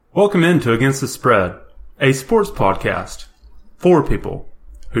Welcome into Against the Spread, a sports podcast for people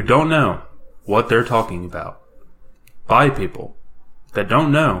who don't know what they're talking about, by people that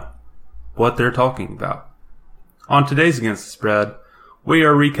don't know what they're talking about. On today's Against the Spread, we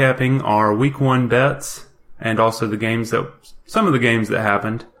are recapping our Week 1 bets and also some of the games that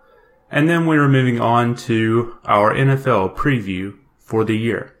happened, and then we are moving on to our NFL preview for the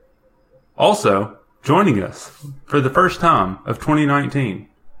year. Also, joining us for the first time of 2019,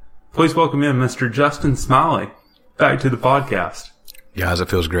 please welcome in Mr. Justin Smiley back to the podcast. Guys, it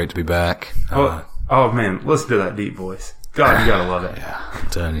feels great to be back. Oh man, listen to that deep voice. God, you gotta love it. Yeah, I'm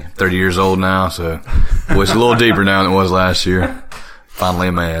telling you. 30 years old now, so voice a little deeper now than it was last year. Finally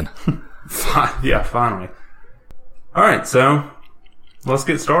a man. Yeah, finally. Alright, so let's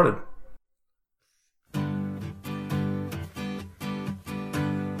get started.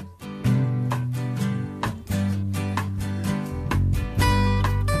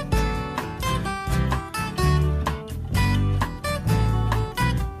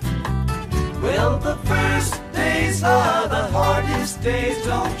 Well, the first days are the hardest days,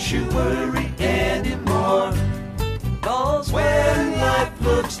 don't you worry anymore. 'Cause when life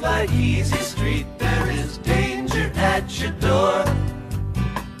looks like easy street, there is danger at your door.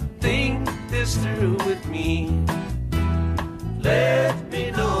 Think this through with me, let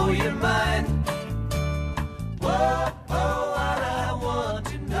me know your mind. Whoa, what I want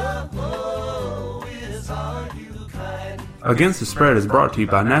to know is, are you kind? Against the Spread is brought to you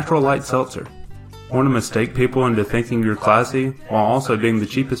by Natural Light Seltzer. Want to mistake people into thinking you're classy while also being the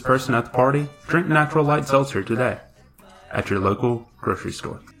cheapest person at the party? Drink Natural Light Seltzer today at your local grocery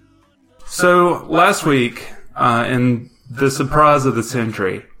store. So, last week, in the surprise of the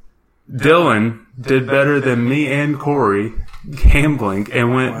century, Dylan did better than me and Corey gambling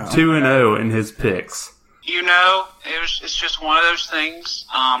and went 2-0 in his picks. You know, it's just one of those things,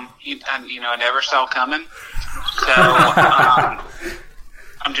 I never saw coming. So,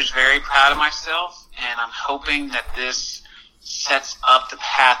 I'm just very proud of myself, and I'm hoping that this sets up the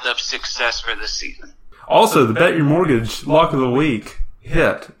path of success for this season. Also, the Bet Your Mortgage Lock of the Week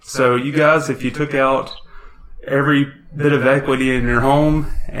hit. So you guys, if you took out every bit of equity in your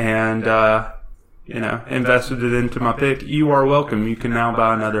home and, invested it into my pick, you are welcome. You can now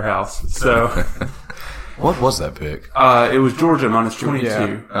buy another house. So, What was that pick? it was Georgia minus 22.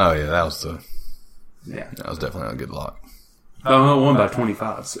 Yeah. Oh, yeah, that was definitely a good lock. Oh, won by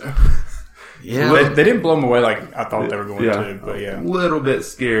 25, so. Yeah. They didn't blow them away like I thought they were going to, but yeah. A little bit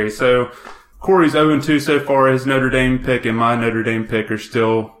scary. So, Corey's 0-2 so far. His Notre Dame pick and my Notre Dame pick are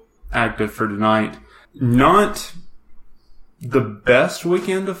still active for tonight. Not the best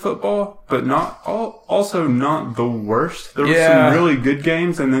weekend of football, but also not the worst. There were some really good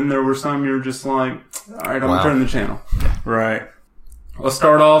games, and then there were some you're just like, all right, I'm going to turn the channel. Right. Let's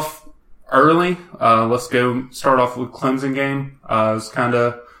start off early. Let's start off with Clemson game.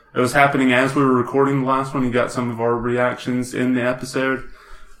 It was happening as we were recording the last one. You got some of our reactions in the episode.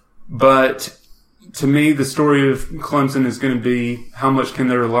 But to me, the story of Clemson is going to be how much can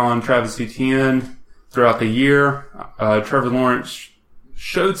they rely on Travis Etienne throughout the year. Trevor Lawrence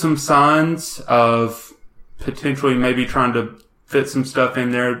showed some signs of potentially maybe trying to fit some stuff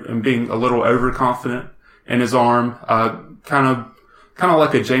in there and being a little overconfident in his arm. Kind of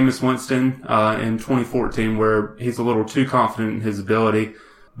like a Jameis Winston in 2014, where he's a little too confident in his ability.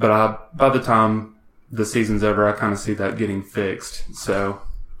 But by the time the season's over, I kind of see that getting fixed. So,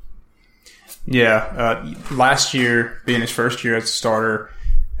 yeah, last year being his first year as a starter,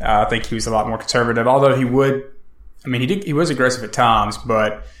 I think he was a lot more conservative. Although he was aggressive at times,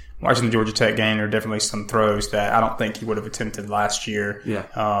 but watching the Georgia Tech game, there are definitely some throws that I don't think he would have attempted last year. Yeah.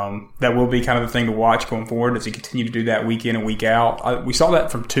 That will be kind of the thing to watch going forward as he continue to do that week in and week out. We saw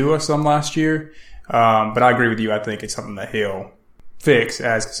that from Tua some last year, but I agree with you. I think it's something that he'll fix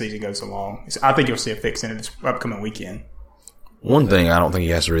as the season goes along. I think you'll see a fix in this upcoming weekend. One thing I don't think he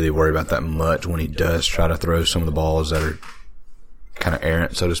has to really worry about that much when he does try to throw some of the balls that are kind of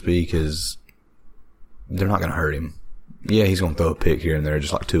errant, so to speak, is they're not going to hurt him. Yeah, he's going to throw a pick here and there,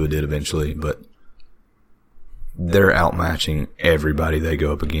 just like Tua did eventually, but they're outmatching everybody they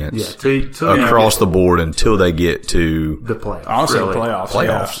go up against across the board until they get to the playoffs. Honestly, really.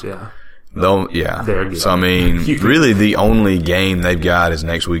 Playoffs. Yeah. So, I mean, really the only game they've got is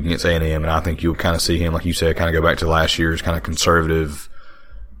next week against A&M, and I think you'll kind of see him, like you said, kind of go back to last year's kind of conservative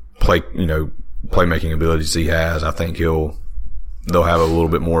playmaking abilities he has. I think they'll have a little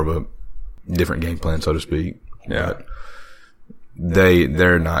bit more of a different game plan, so to speak. Yeah. But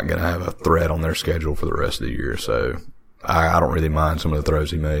they're not going to have a threat on their schedule for the rest of the year, so I don't really mind some of the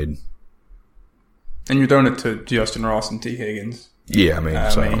throws he made. And you're throwing it to Justin Ross and T. Higgins. Yeah, I mean,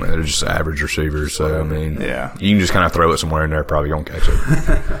 they're just average receivers. So, I mean, Yeah. you can just kind of throw it somewhere and they're probably going to catch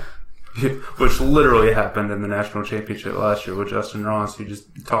it. Which literally happened in the national championship last year with Justin Ross, who just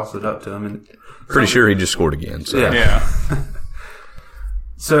tossed it up to him. And Pretty sure he just scored again. So. Yeah.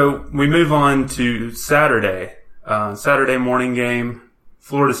 So we move on to Saturday. Saturday morning game,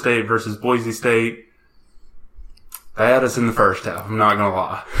 Florida State versus Boise State. They had us in the first half, I'm not going to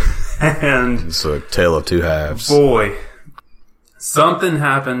lie. And It's a tale of two halves. boy, something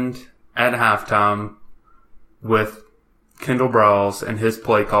happened at halftime with Kendall Browse and his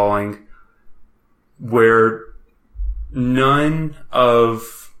play calling where it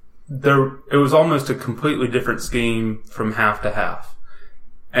was almost a completely different scheme from half to half.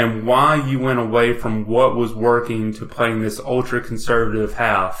 And why you went away from what was working to playing this ultra conservative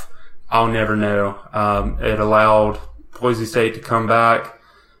half, I'll never know. It allowed Boise State to come back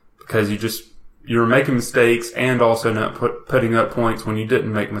because you were making mistakes and also not putting up points when you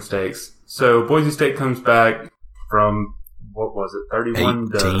didn't make mistakes. So Boise State comes back from, what was it,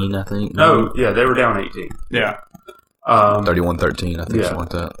 31 18, I think. No, yeah, they were down 18. Yeah. 31-13, I think, Yeah. something like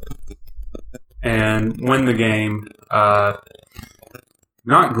that. And win the game.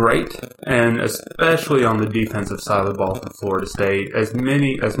 Not great, and especially on the defensive side of the ball for Florida State. As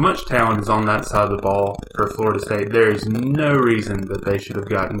much talent is on that side of the ball for Florida State, there is no reason that they should have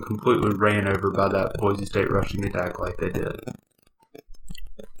gotten completely ran over by that Boise State rushing attack like they did.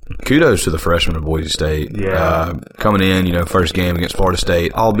 Kudos to the freshmen of Boise State. Yeah. Coming in, first game against Florida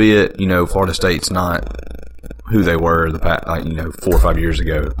State, albeit, Florida State's not who they were 4 or 5 years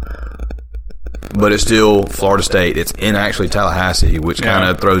ago. But it's still Florida State. It's in actually Tallahassee, which kind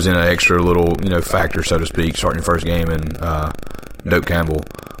of throws in an extra little, factor, so to speak, starting your first game in Doak Campbell.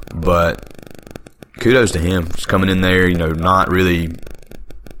 But kudos to him. Just coming in there, not really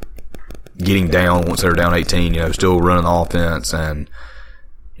getting down once they were down 18, still running the offense. And,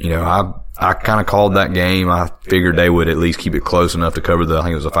 I kind of called that game. I figured they would at least keep it close enough to cover I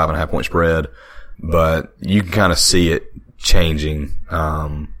think it was a 5.5 point spread. But you can kind of see it changing.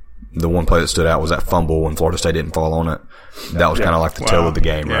 The one play that stood out was that fumble when Florida State didn't fall on it. That was kind of like the tail of the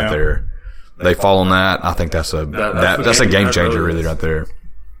game right there. They fall on that. I think that's a game changer really right there.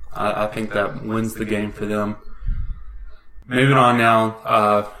 I think that wins the game for them. Moving on now.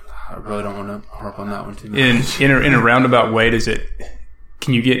 I really don't want to harp on that one too much. In a roundabout way,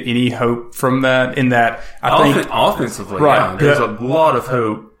 can you get any hope from that? In that, I think offensively, right, there's a lot of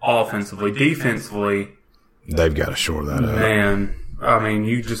hope offensively. Defensively, they've got to shore that up. Man, I mean,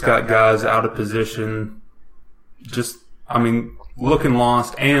 you just got guys out of position. Looking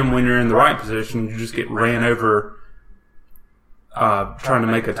lost, and when you're in the right position, you just get ran over trying to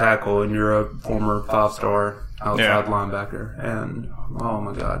make a tackle, and you're a former 5-star outside linebacker. And, oh,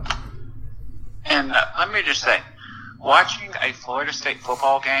 my God. And let me just say, watching a Florida State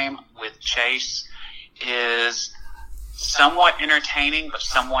football game with Chase is somewhat entertaining, but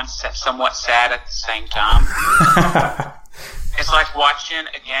somewhat sad at the same time. It's like watching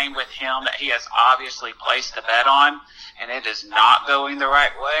a game with him that he has obviously placed a bet on, and it is not going the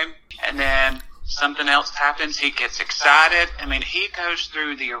right way. And then something else happens. He gets excited. He goes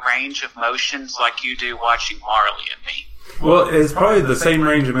through the range of motions like you do watching Marley and me. Well, it's probably the same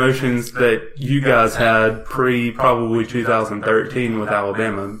range of motions that you guys had probably 2013 with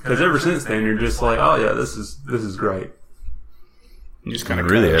Alabama. Because ever since then, you're just like, oh yeah, this is great. you just kind of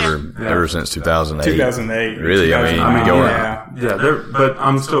Really ever since 2008. 2008. Really, 2009, but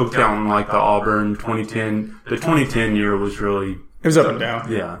I'm still counting like the Auburn 2010. The 2010 year was really, it was up and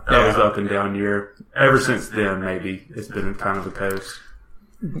down. yeah, that was up and down year. Ever since then, maybe it's been kind of a coast.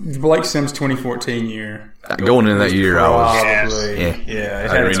 Blake Sims 2014 year. Going into that year, I was. Probably. Yeah. Yeah. I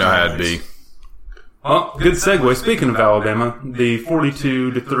didn't really know how it'd be. Well, good segue. Speaking of Alabama, the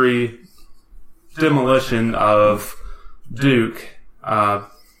 42-3 demolition of Duke.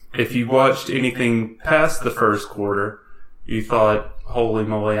 If you watched anything past the first quarter, you thought, holy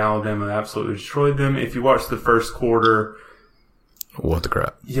moly, Alabama absolutely destroyed them. If you watched the first quarter, What the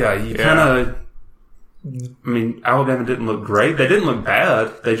crap? yeah, you kind of, Alabama didn't look great. They didn't look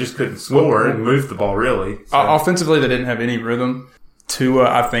bad. They just couldn't score and move the ball, really. So. Offensively, they didn't have any rhythm. Tua,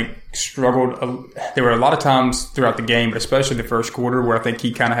 I think, struggled. There were a lot of times throughout the game, but especially the first quarter, where I think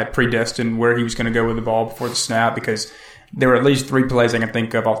he kind of had predestined where he was going to go with the ball before the snap, because there were at least 3 plays I can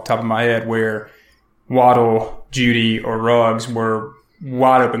think of off the top of my head where Waddle, Judy, or Ruggs were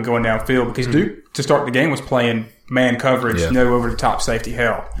wide open going downfield, because Duke, to start the game, was playing man coverage, no over-the-top safety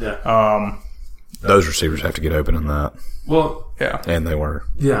help. Yeah. Those receivers have to get open in that. Well, Yeah. And they were.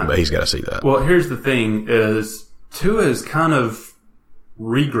 Yeah. But he's got to see that. Well, here's the thing is Tua has kind of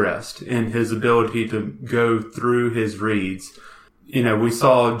regressed in his ability to go through his reads. we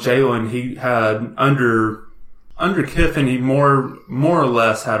saw Jalen, he had under Kiffin, he more or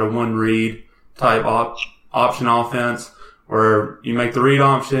less had a one read type option offense where you make the read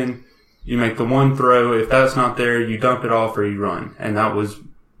option, you make the one throw. If that's not there, you dump it off or you run. And that was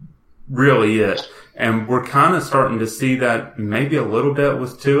really it. And we're kind of starting to see that maybe a little bit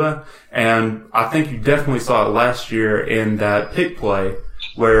with Tua. And I think you definitely saw it last year in that pick play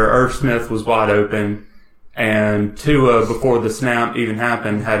where Irv Smith was wide open and Tua, before the snap even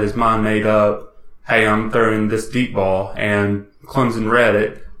happened, had his mind made up, hey, I'm throwing this deep ball. And Clemson read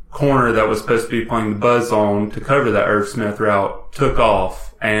it. Corner that was supposed to be playing the buzz zone to cover that Irv Smith route took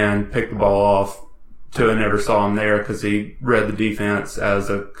off and picked the ball off. Tua never saw him there because he read the defense as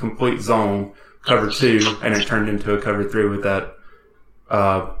a complete zone, cover 2, and it turned into a cover 3 with that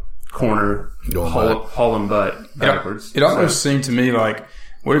corner hauling butt backwards. It almost seemed to me like,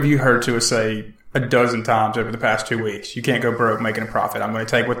 what have you heard Tua say a dozen times over the past 2 weeks? You can't go broke making a profit. I'm going to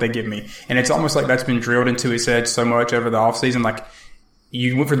take what they give me. And it's almost like that's been drilled into his head so much over the offseason. Like,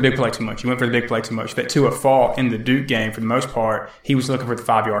 you went for the big play too much. That Tua fought in the Duke game, for the most part, he was looking for the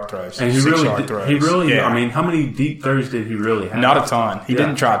 5-yard throws, and 6-yard throws. Yeah. I mean, how many deep throws did he really have? Not a ton. He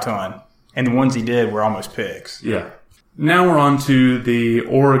didn't try a ton. And the ones he did were almost picks. Yeah. Now we're on to the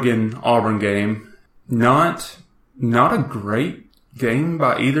Oregon-Auburn game. Not a great game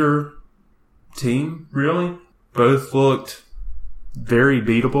by either team, really. Both looked very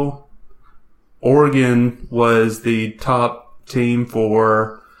beatable. Oregon was the top team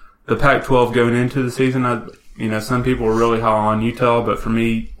for the Pac-12 going into the season. Some people were really high on Utah, but for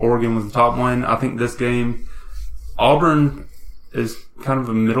me, Oregon was the top one. I think this game, Auburn is kind of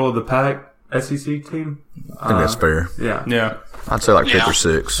a middle of the pack SEC team. I think that's fair. Yeah. I'd say like 5th or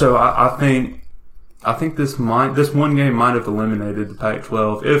 6th. So I think this one game might have eliminated the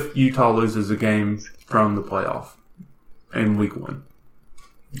Pac-12 if Utah loses a game from the playoff in week 1.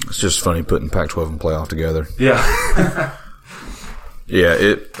 It's just funny putting Pac-12 and playoff together. Yeah.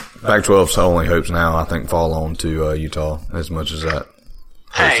 Yeah, Pac-12's only hopes now, I think, fall on to Utah, as much as that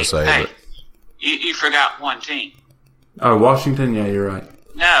hurts to say. Hey, but. You forgot one team. Oh, Washington? Yeah, you're right.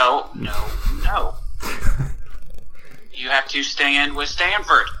 No. You have to stand with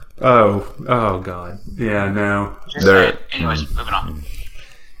Stanford. Oh, God. Yeah, no. Anyways, moving on.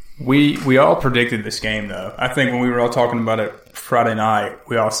 We all predicted this game, though. I think when we were all talking about it Friday night,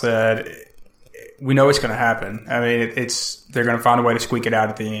 we all said, we know it's going to happen. I mean, they're going to find a way to squeak it out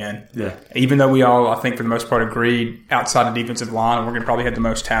at the end. Yeah. Even though we all, I think, for the most part, agreed outside the defensive line, we're going to probably have the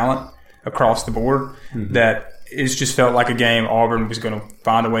most talent across the board. Mm-hmm. That it's just felt like a game Auburn was going to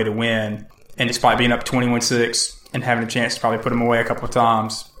find a way to win. And despite being up 21-6 and having a chance to probably put them away a couple of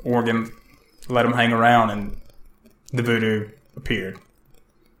times, Oregon let them hang around and the voodoo appeared.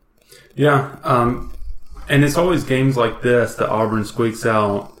 Yeah. And it's always games like this that Auburn squeaks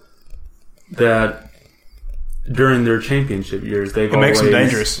out that during their championship years, it makes them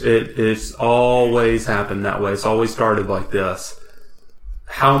dangerous. It's always happened that way. It's always started like this.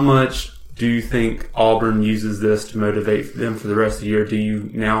 How much do you think Auburn uses this to motivate them for the rest of the year? Do you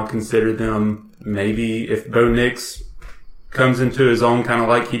now consider them maybe if Bo Nix comes into his own kind of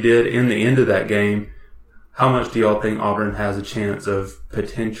like he did in the end of that game, how much do y'all think Auburn has a chance of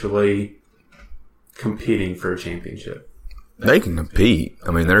potentially competing for a championship? They can compete.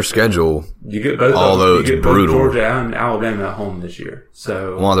 I mean, their schedule, you get both although it's brutal. Georgia and Alabama at home this year.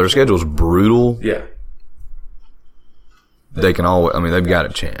 So while their schedule's brutal, yeah, they can always. I mean, they've got a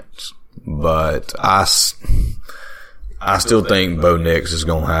chance. But I still think Bo Nix is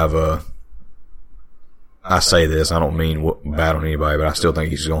going to have a. I say this, I don't mean bad on anybody, but I still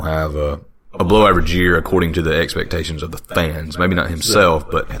think he's going to have a below average year according to the expectations of the fans. Maybe not himself,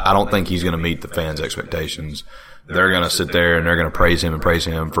 but I don't think he's going to meet the fans' expectations. They're going to sit there and they're going to praise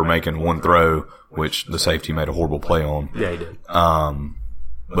him for making one throw, which the safety made a horrible play on. Yeah, he did.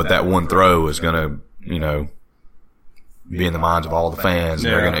 But that one throw is going to, be in the minds of all the fans.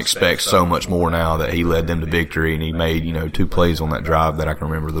 And they're going to expect so much more now that he led them to victory and he made, 2 plays on that drive that I can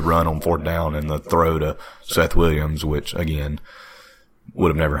remember, the run on 4th down and the throw to Seth Williams, which again would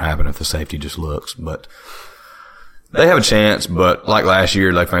have never happened if the safety just looks. But they have a chance, but like last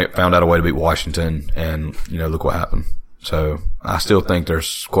year, they found out a way to beat Washington and, look what happened. So I still think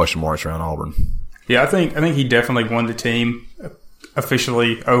there's question marks around Auburn. Yeah, I think he definitely won the team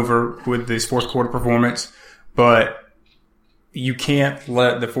officially over with this 4th quarter performance, but you can't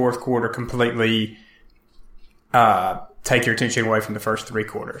let the 4th quarter completely take your attention away from the first 3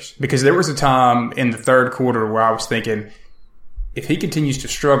 quarters. Because there was a time in the 3rd quarter where I was thinking, if he continues to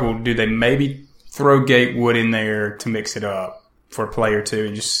struggle, do they maybe throw Gatewood in there to mix it up for a play or two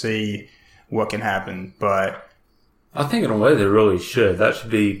and just see what can happen? But I think in a way they really should. That should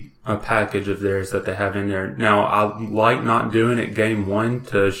be a package of theirs that they have in there. Now, I like not doing it game one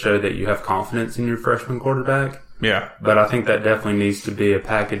to show that you have confidence in your freshman quarterback. Yeah. But I think that definitely needs to be a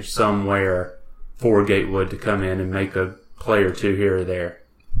package somewhere for Gatewood to come in and make a play or two here or there.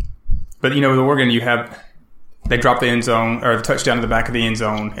 But, with Oregon, they drop the end zone or the touchdown to the back of the end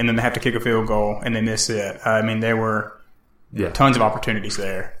zone, and then they have to kick a field goal, and they miss it. I mean, there were tons of opportunities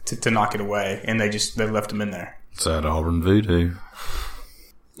there to knock it away, and they left them in there. It's that Auburn voodoo.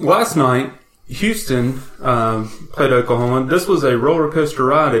 Last night, Houston played Oklahoma. This was a roller coaster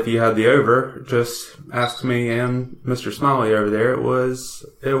ride if you had the over. Just ask me and Mr. Smiley over there. It was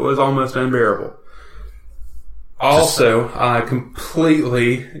almost unbearable. Also, I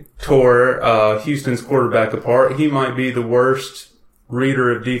completely tore Houston's quarterback apart. He might be the worst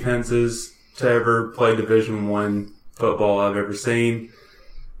reader of defenses to ever play Division I football I've ever seen.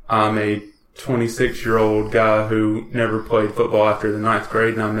 I'm a 26-year-old guy who never played football after the 9th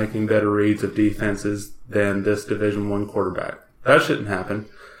grade, and I'm making better reads of defenses than this Division I quarterback. That shouldn't happen.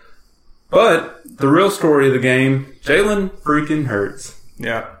 But the real story of the game, Jalen freaking Hurts.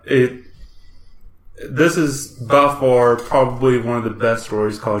 Yeah. This is by far probably one of the best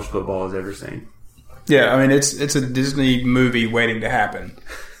stories college football has ever seen. Yeah, I mean, it's a Disney movie waiting to happen.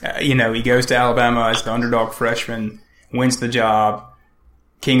 He goes to Alabama as the underdog freshman, wins the job,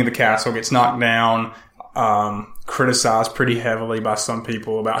 king of the castle, gets knocked down, criticized pretty heavily by some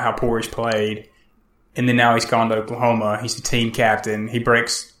people about how poor he's played. And then now he's gone to Oklahoma. He's the team captain. He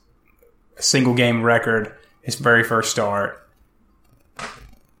breaks a single game record his very first start.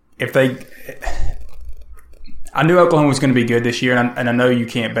 I knew Oklahoma was going to be good this year, and I know you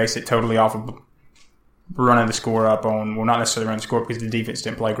can't base it totally off of running the score up on, well, not necessarily running the score because the defense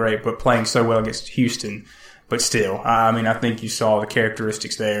didn't play great, but playing so well against Houston. But still, I mean, I think you saw the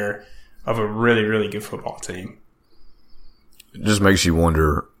characteristics there of a really, really good football team. It just makes you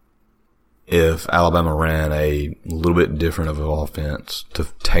wonder if Alabama ran a little bit different of an offense to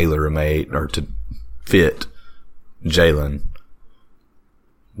tailor-made or to fit Jalen,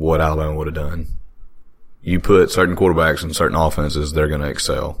 what Alabama would have done. You put certain quarterbacks in certain offenses, they're going to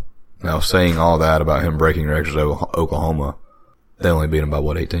excel. Now, saying all that about him breaking records over Oklahoma, they only beat him by,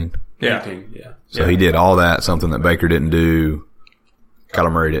 18? Yeah. 18, yeah. So he did all that, something that Baker didn't do,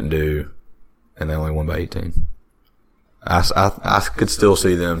 Kyler Murray didn't do, and they only won by 18. I could still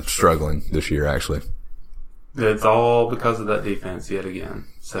see them struggling this year, actually. It's all because of that defense yet again.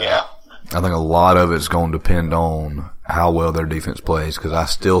 So Yeah. I think a lot of it's going to depend on how well their defense plays, because I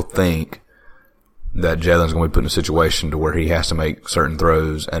still think that Jalen's going to be put in a situation to where he has to make certain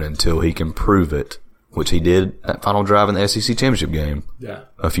throws, and until he can prove it, which he did that final drive in the SEC championship game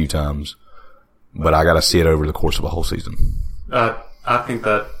a few times, but I got to see it over the course of a whole season. I think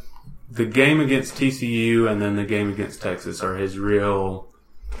that the game against TCU and then the game against Texas are his real,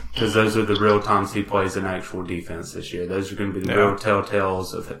 because those are the real times he plays an actual defense this year. Those are going to be the real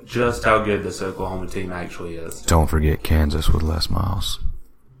telltales of just how good this Oklahoma team actually is. Don't forget Kansas with Les Miles.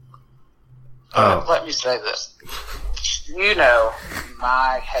 Let me say this.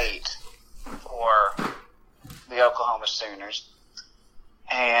 My hate for the Oklahoma Sooners.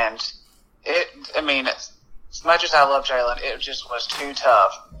 And as much as I love Jalen, it just was too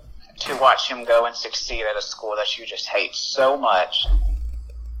tough to watch him go and succeed at a school that you just hate so much.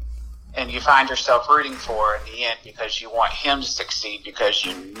 And you find yourself rooting for in the end because you want him to succeed because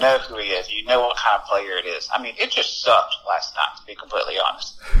you know who he is. You know what kind of player it is. I mean, it just sucked last night, to be completely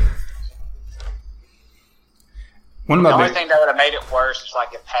honest. The only thing that would have made it worse is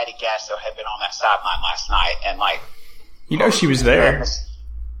if Patty Gasso had been on that sideline last night and she was there.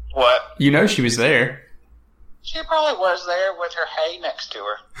 What? She was there. She probably was there with her hay next to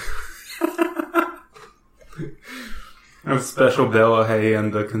her. A special bale of hay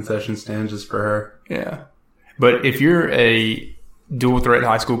and the concession stand just for her. Yeah. But if you're a dual threat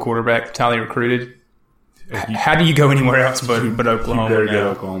high school quarterback, highly recruited, how do you go anywhere else but Oklahoma? You better go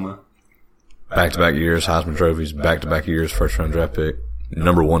Oklahoma. Back-to-back years, Heisman trophies, back-to-back years, first-round draft pick,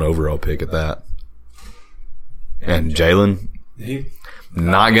 number 1 overall pick at that. And Jalen,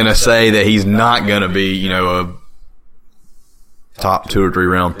 not going to say that he's not going to be, a top 2 or 3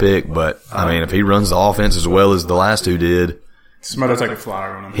 round pick, but, if he runs the offense as well as the last two did, somebody take a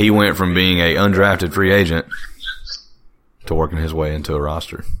flyer on him. He went from being a undrafted free agent to working his way into a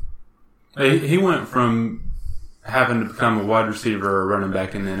roster. He went from having to become a wide receiver or running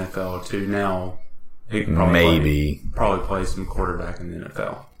back in the NFL to now he can probably play some quarterback in the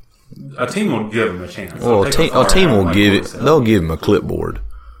NFL. A team will give him a chance. Well, a team will they'll give him a clipboard.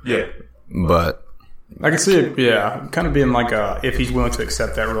 Yeah. But I can see it, kind of being like if he's willing to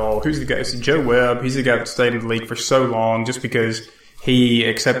accept that role. Who's the guy? It's Joe Webb. He's the guy that stayed in the league for so long just because he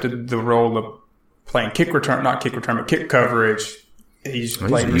accepted the role of playing kick coverage. He's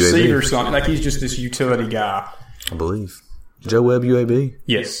playing receiver or something. Like, he's just this utility guy. I believe. Joe Webb, UAB?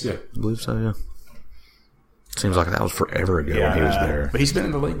 Yes. Yeah. I believe so, yeah. Seems like that was forever ago when he was there. But he's been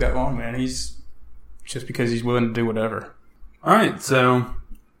in the league that long, man. He's just because he's willing to do whatever. All right, so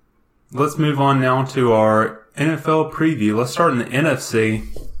let's move on now to our NFL preview. Let's start in the NFC.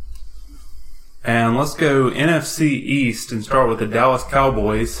 And let's go NFC East and start with the Dallas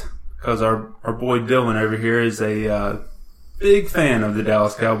Cowboys, because our boy Dylan over here is a big fan of the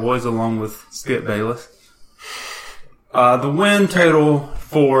Dallas Cowboys, along with Skip Bayless. The win total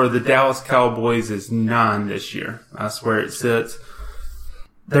for the Dallas Cowboys is 9 this year. That's where it sits.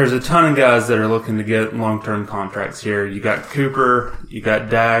 There's a ton of guys that are looking to get long-term contracts here. You got Cooper, you got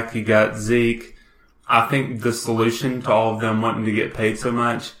Dak, you got Zeke. I think the solution to all of them wanting to get paid so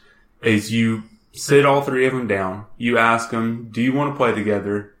much is you sit all three of them down. You ask them, do you want to play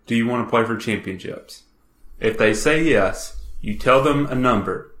together? Do you want to play for championships? If they say yes, you tell them a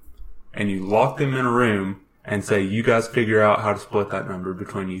number and you lock them in a room and say, you guys figure out how to split that number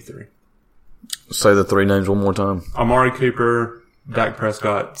between you three. Say the 3 names one more time. Amari Cooper, Dak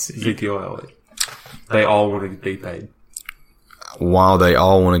Prescott, Ezekiel Elliott. They all want to be paid. While they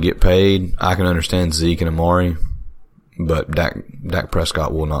all want to get paid, I can understand Zeke and Amari, but Dak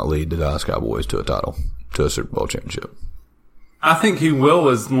Prescott will not lead the Dallas Cowboys to a title, to a Super Bowl championship. I think he will,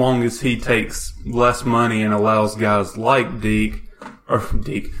 as long as he takes less money and allows guys like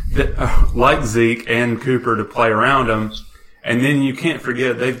like Zeke and Cooper to play around him. And then you can't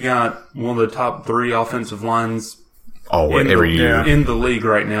forget they've got one of the top 3 offensive lines every year in the league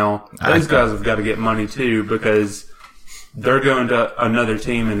right now. Those guys have got to get money too, because they're going to another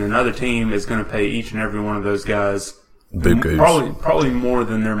team, and another team is going to pay each and every one of those guys probably more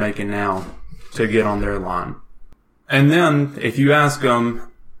than they're making now to get on their line. And then if you ask them,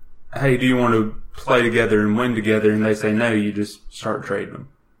 hey, do you want to play together and win together? And they say no, you just start trading them,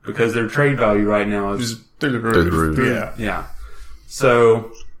 because their trade value right now is through the roof. Yeah.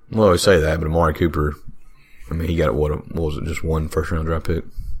 So, well, I say that, but Amari Cooper, I mean, he got what was it? Just 1 first-round draft pick.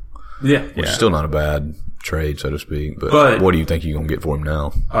 Yeah, which is still not a bad trade, so to speak. But what do you think you're gonna get for him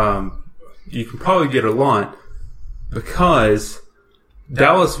now? You can probably get a lot, because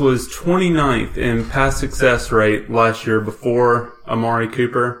Dallas was 29th in pass success rate last year before Amari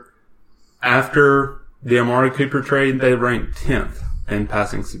Cooper. After the Amari Cooper trade, they ranked 10th in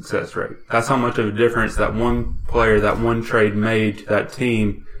passing success rate. That's how much of a difference that one player, that one trade made to that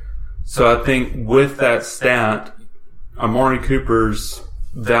team. So I think with that stat, Amari Cooper's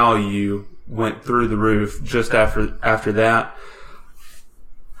value went through the roof just after that.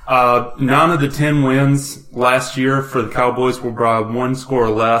 9 of the 10 wins last year for the Cowboys were by 1 score or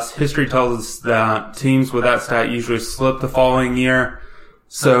less. History tells us that teams with that stat usually slip the following year.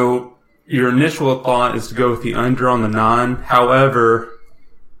 So your initial thought is to go with the under on the 9. However,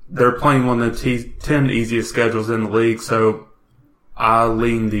 they're playing one of the 10 easiest schedules in the league, so I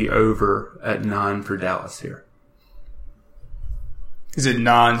lean the over at 9 for Dallas here. Is it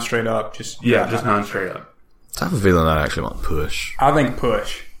 9 straight up? Just 9 straight up. I have a feeling I actually want push. I think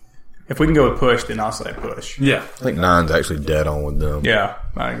push. If we can go with push, then I'll say push. Yeah. I think 9's actually dead on with them. Yeah,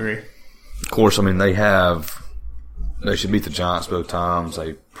 I agree. Of course, I mean, they should beat the Giants both times.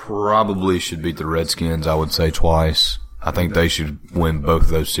 They probably should beat the Redskins, I would say, twice. I think they should win both of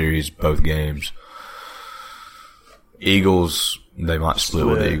those series, both games. Eagles, they might split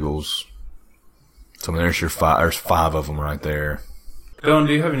with the Eagles. So, I mean, there's 5 of them right there. Dylan,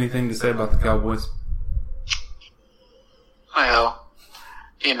 do you have anything to say about the Cowboys? Well,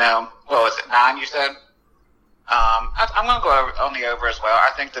 what was it, 9 you said? I'm going to go on the over as well.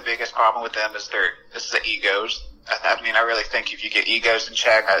 I think the biggest problem with them is the egos. I mean, I really think if you get egos in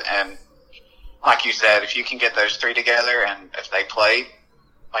check, and like you said, if you can get those 3 together, and if they play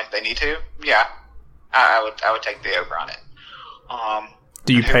like they need to, yeah, I would take the over on it.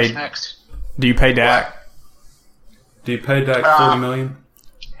 Do you pay next? Do you pay Dak? Do you pay Dak $40 million?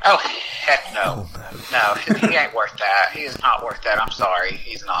 Oh, heck no. No, he ain't worth that. He is not worth that. I'm sorry.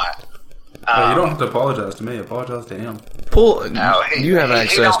 He's not. You don't have to apologize to me. Apologize to him. You have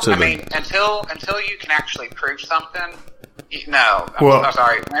access to until you can actually prove something, no. I'm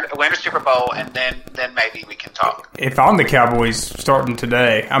sorry. Win a Super Bowl, and then maybe we can talk. If I'm the Cowboys starting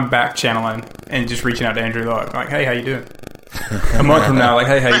today, I'm back channeling and just reaching out to Andrew Luck. Like, hey, how you doing? A month from now, like,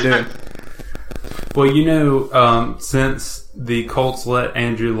 hey, how you doing? Well, since the Colts let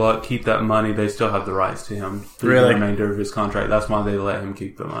Andrew Luck keep that money, they still have the rights to him through the remainder of his contract. That's why they let him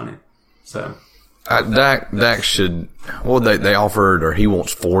keep the money. So, Dak should. Well, they offered, or he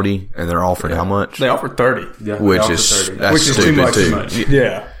wants 40, and they're offering how much? They offered 30. Yeah, Which they is offer 30. that's Which is stupid too much. too.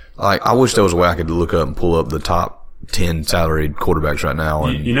 Yeah. Like, I wish there was a way I could look up and pull up the top 10 salaried quarterbacks right now.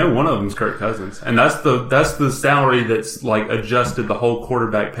 And You know, one of them's Kirk Cousins, and that's the salary that's like adjusted the whole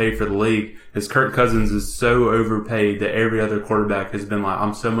quarterback pay for the league. Is Kirk Cousins is so overpaid that every other quarterback has been like,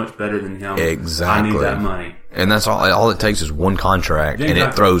 I'm so much better than him. Exactly. I need that money. and that's all it takes is one contract, and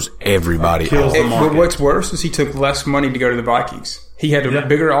it throws everybody Kills off. the market. But what's worse is he took less money to go to the Vikings. He had a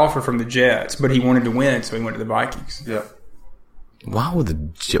bigger offer from the Jets, but he wanted to win, so he went to the Vikings. Yeah. Why would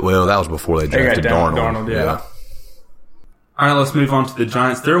well, that was before they drafted got Darnold. yeah. All right, let's move on to the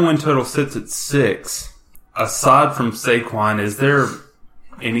Giants. Their win total sits at 6. Aside from Saquon, is there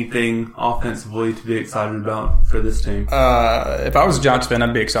anything offensively to be excited about for this team? If I was a Giants fan,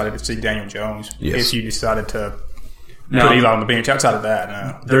 I'd be excited to see Daniel Jones. Yes. If you decided to Now, put Eli on the bench. Outside of that,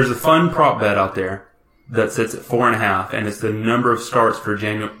 no. there's a fun prop bet out there that sits at 4.5, and it's the number of starts for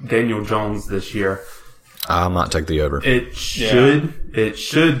Daniel Jones this year. I might take the over. It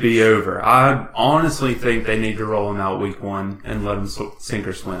should be over. I honestly think they need to roll him out week 1 and let him sink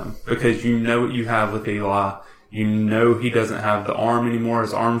or swim, because you know what you have with Eli. You know he doesn't have the arm anymore.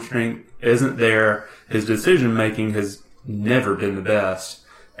 His arm strength isn't there. His decision making has never been the best,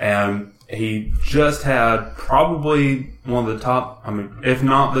 and he just had probably one of the top, if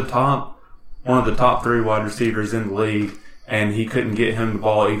not the top, one of the top 3 wide receivers in the league, and he couldn't get him the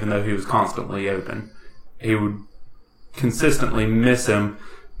ball even though he was constantly open. He would consistently miss him.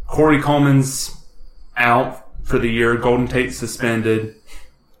 Corey Coleman's out for the year. Golden Tate's suspended.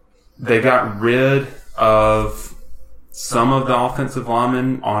 They got rid of some of the offensive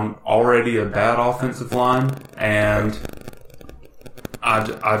linemen on already a bad offensive line, and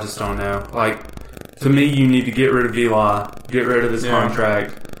I just don't know. Like, to me, you need to get rid of Eli, get rid of his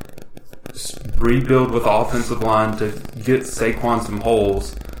contract, rebuild with the offensive line to get Saquon some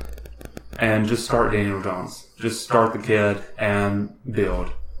holes, and just start Daniel Jones. Just start the kid and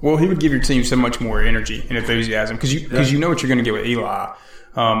build. Well, he would give your team so much more energy and enthusiasm because you know what you're going to get with Eli.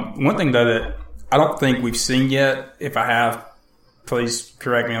 One thing, though, that I don't think we've seen yet, if I have, please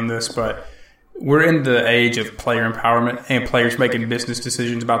correct me on this, but we're in the age of player empowerment and players making business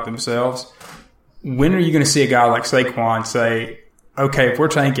decisions about themselves. When are you going to see a guy like Saquon say, okay, if we're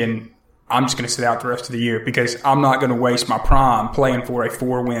tanking, I'm just going to sit out the rest of the year because I'm not going to waste my prime playing for a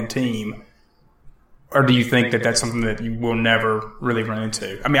 4-win team? Or do you think that that's something that you will never really run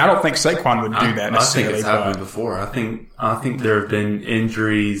into? I mean, I don't think Saquon would do that necessarily. I think it's happened before. I think there have been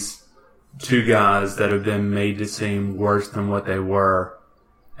injuries to guys that have been made to seem worse than what they were,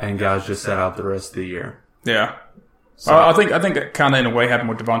 and guys just sat out the rest of the year. Yeah. So, I think that kind of in a way happened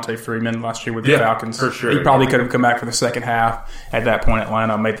with Devontae Freeman last year with the Falcons. For sure. He probably could have come back for the second half. At that point,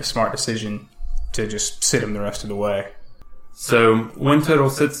 Atlanta made the smart decision to just sit him the rest of the way. So win total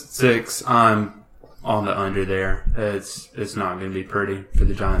sits at 6. I'm on the under there. It's not going to be pretty for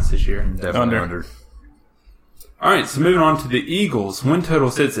the Giants this year. Definitely under. All right, so moving on to the Eagles. Win total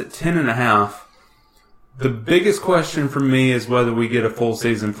sits at 10.5. The biggest question for me is whether we get a full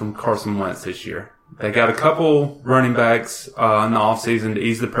season from Carson Wentz this year. They got a couple running backs in the offseason to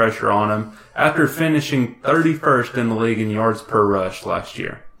ease the pressure on him after finishing 31st in the league in yards per rush last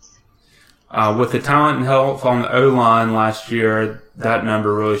year. With the talent and health on the O-line last year, that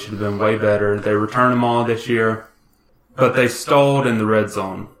number really should have been way better. They returned them all this year, but they stalled in the red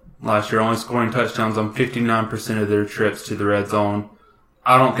zone last year, only scoring touchdowns on 59% of their trips to the red zone.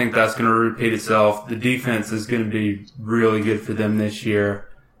 I don't think that's going to repeat itself. The defense is going to be really good for them this year,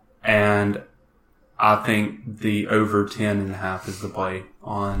 and I think the over 10.5 is the play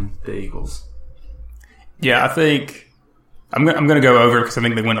on the Eagles. Yeah, I think I'm going to go over because I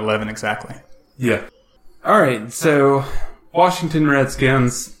think they win 11 exactly. Yeah. All right, so Washington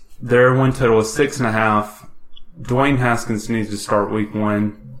Redskins, their win total is 6.5. Dwayne Haskins needs to start week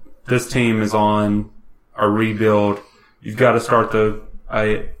 1. This team is on a rebuild. You've got to start the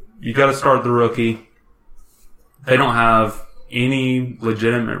rookie. They don't have any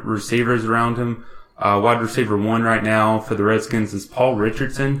legitimate receivers around him. Wide receiver 1 right now for the Redskins is Paul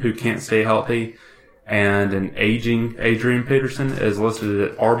Richardson, who can't stay healthy, and an aging Adrian Peterson is listed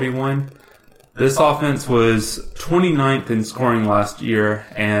at RB1. This offense was 29th in scoring last year,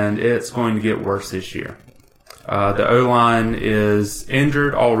 and it's going to get worse this year. The O-line is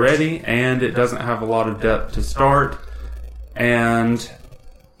injured already, and it doesn't have a lot of depth to start, and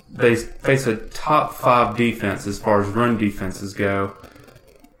they face a top 5 defense as far as run defenses go.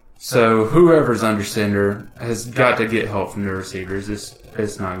 So whoever's under center has got to get help from the receivers.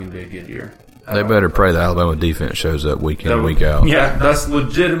 It's not going to be a good year. They better pray the Alabama defense shows up week in and week out. Yeah, that's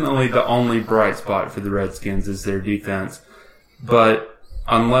legitimately the only bright spot for the Redskins is their defense. But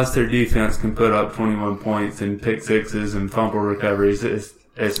unless their defense can put up 21 points and pick sixes and fumble recoveries,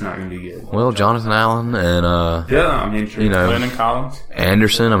 it's not going to be good. Well, Jonathan Allen and True. you know, Lennon Collins,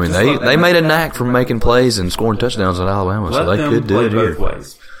 Anderson. I mean, they made a knack from making plays and scoring touchdowns at Alabama, so they could do it here. Both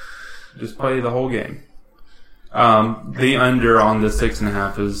ways. Just play the whole game. The under on the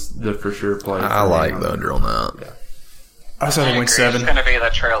 6.5 is the for sure play. I like the under on that. Yeah. I said they win 7. It's going to be the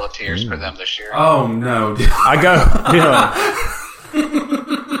Trail of Tears for them this year. Oh no! I go.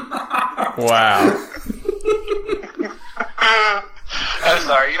 Wow. I'm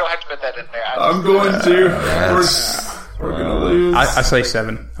sorry, you don't have to put that in there. I'm going to. We're going to lose. I say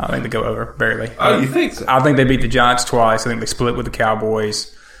 7. I think they go over barely. Oh, you think so? I think they beat the Giants twice. I think they split with the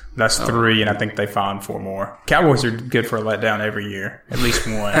Cowboys. That's 3, and I think they find 4 more. Cowboys are good for a letdown every year, at least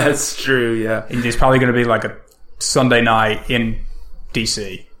one. That's true. Yeah. And it's probably going to be like a Sunday night in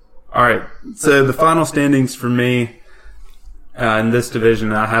D.C. All right. So the final standings for me in this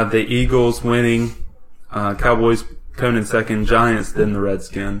division, I have the Eagles winning, Cowboys coming in second, Giants, then the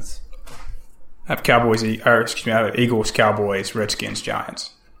Redskins. I have I have Eagles, Cowboys, Redskins,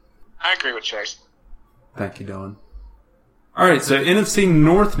 Giants. I agree with Chase. Thank you, Dylan. All right, so NFC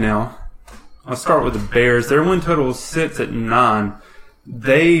North now. I'll start with the Bears. Their win total sits at 9.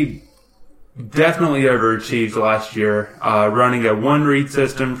 They definitely overachieved last year, running a one-read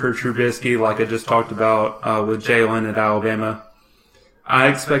system for Trubisky, like I just talked about with Jalen at Alabama. I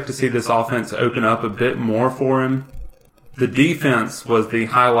expect to see this offense open up a bit more for him. The defense was the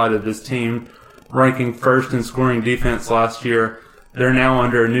highlight of this team, ranking first in scoring defense last year. They're now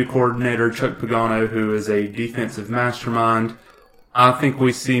under a new coordinator, Chuck Pagano, who is a defensive mastermind. I think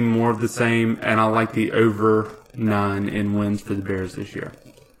we see more of the same, and I like the over 9 in wins for the Bears this year.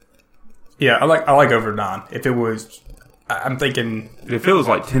 Yeah, I like over 9. If it was, I'm thinking. If it was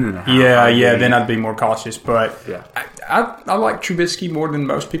like 10.5. Yeah, then I'd be more cautious. But yeah. I like Trubisky more than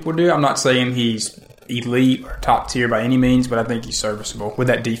most people do. I'm not saying he's elite or top tier by any means, but I think he's serviceable with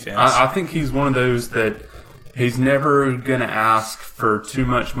that defense. I think he's one of those that he's never going to ask for too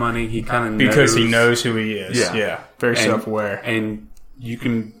much money. He kind of knows. Because he knows who he is. Yeah. Very self-aware. And you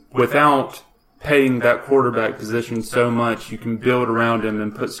can, without paying that quarterback position so much, you can build around him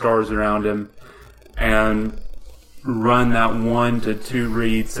and put stars around him and run that 1 to 2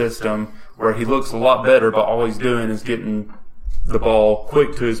 read system where he looks a lot better, but all he's doing is getting the ball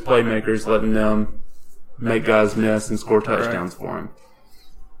quick to his playmakers, letting them make guys miss and score touchdowns for him.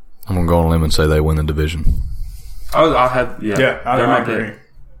 I'm going to go on a limb and say they win the division. I agree.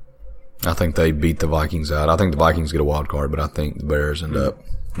 I think they beat the Vikings out. I think the Vikings get a wild card, but I think the Bears end up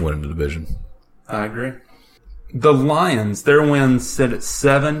winning the division. I agree. The Lions, their wins sit at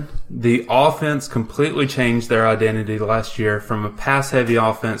 7. The offense completely changed their identity last year from a pass-heavy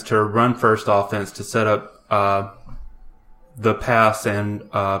offense to a run-first offense to set up the pass and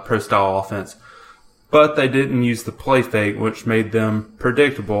pro-style offense. But they didn't use the play fake, which made them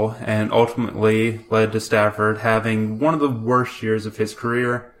predictable and ultimately led to Stafford having one of the worst years of his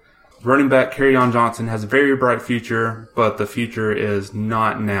career. Running back Kerryon Johnson has a very bright future, but the future is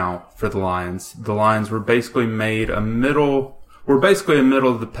not now for the Lions. The Lions were basically a middle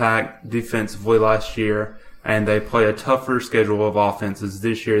of the pack defensively last year, and they play a tougher schedule of offenses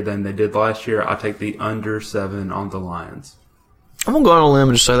this year than they did last year. I take the under 7 on the Lions. I'm going to go on a limb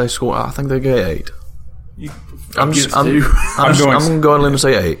and just say they score. I think they get 8. I'm going to go on a limb and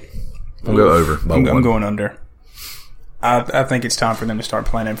say 8. I'm going to go over by 1. I'm going under. I think it's time for them to start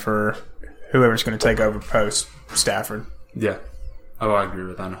planning for whoever's going to take over post Stafford. Yeah. Oh, I agree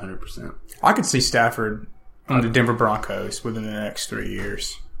with that 100%. I could see Stafford on the Denver Broncos within the next 3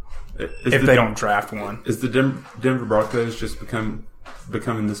 years if they don't draft one. Is the Denver Broncos just becoming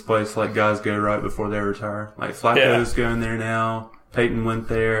this place like guys go right before they retire? Like Flacco's going there now. Peyton went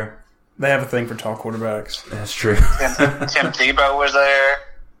there. They have a thing for tall quarterbacks. That's true. Tim Tebow was there.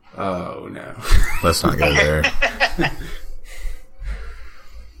 Oh, no. Let's not go there.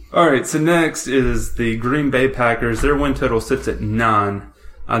 All right, so next is the Green Bay Packers. Their win total sits at 9.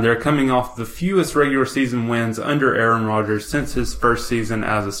 They're coming off the fewest regular season wins under Aaron Rodgers since his first season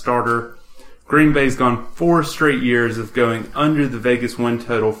as a starter. Green Bay's gone 4 straight years of going under the Vegas win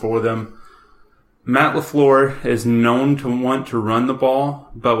total for them. Matt LaFleur is known to want to run the ball,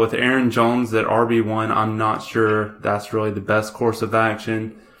 but with Aaron Jones at RB1, I'm not sure that's really the best course of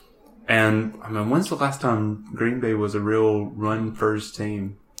action. And, I mean, when's the last time Green Bay was a real run-first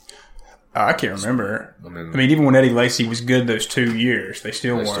team? I can't remember. I mean, even when Eddie Lacy was good those 2 years, they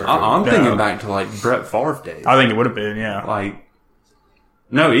still weren't. I'm thinking back to, like, Brett Favre days. I think it would have been, yeah. Like,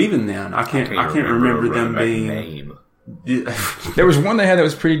 No, even then, I can't remember them being. Name. There was one they had that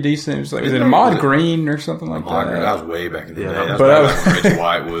was pretty decent. It was like, was it Ahmad Green or something like that? That was way back in the day. Yeah. That's when Mitch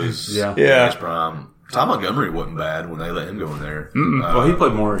White was Yeah. in his prime. Ty Montgomery wasn't bad when they let him go in there. Well, he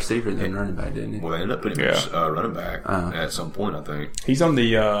played more receiver than running back, didn't he? Well, they ended up putting him running back at some point, I think. He's on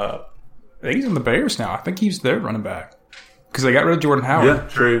the. I think he's on the Bears now. I think he's their running back because they got rid of Jordan Howard. Yeah,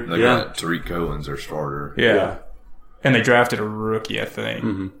 true. They got Tariq Cohen's their starter. Yeah. And they drafted a rookie, I think.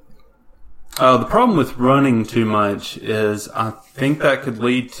 Mm-hmm. The problem with running too much is I think that could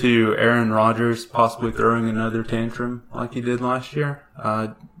lead to Aaron Rodgers possibly throwing another tantrum like he did last year,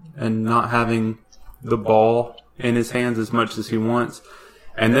 and not having the ball in his hands as much as he wants.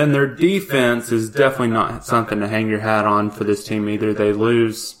 And then their defense is definitely not something to hang your hat on for this team either. They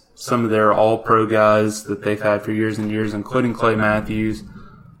lose some of their all-pro guys that they've had for years and years, including Clay Matthews.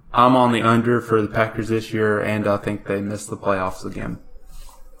 I'm on the under for the Packers this year, and I think they miss the playoffs again.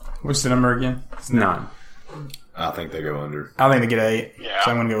 What's the number again? It's 9. I think they go under. I think they get 8. Yeah.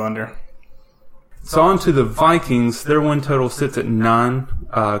 So I'm going to go under. So on to the Vikings. Their win total sits at 9.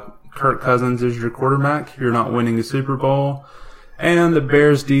 Kirk Cousins is your quarterback. You're not winning a Super Bowl. And the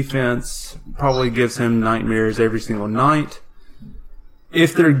Bears defense probably gives him nightmares every single night.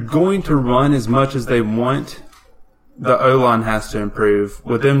 If they're going to run as much as they want, the O-line has to improve.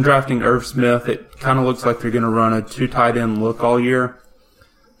 With them drafting Irv Smith, it kind of looks like they're going to run a 2 tight end look all year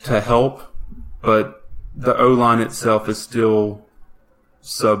to help, but the O-line itself is still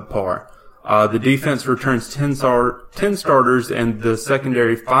subpar. The defense returns 10 starters, and the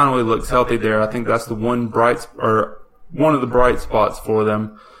secondary finally looks healthy there. I think that's the one of the bright spots for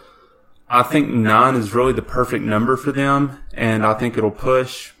them. I think 9 is really the perfect number for them, and I think it'll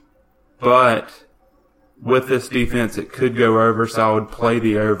push. But with this defense, it could go over, so I would play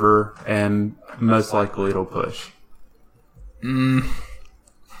the over, and most likely it'll push.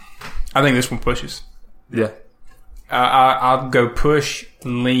 I think this one pushes. Yeah. I'll go push,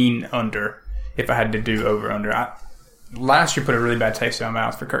 lean under if I had to do over-under. Last year put a really bad taste in my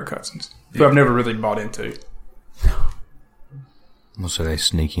mouth for Kirk Cousins, who I've never really bought into. Well, so they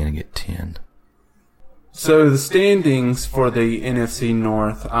sneak in and get 10. So the standings for the NFC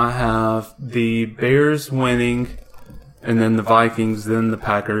North, I have the Bears winning, and then the Vikings, then the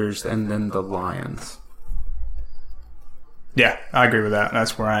Packers, and then the Lions. Yeah, I agree with that.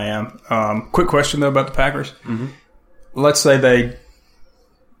 That's where I am. Quick question, though, about the Packers. Mm-hmm. Let's say they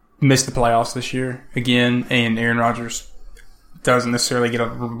miss the playoffs this year again, and Aaron Rodgers doesn't necessarily get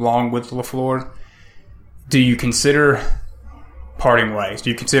along with LaFleur. Do you consider parting ways? Do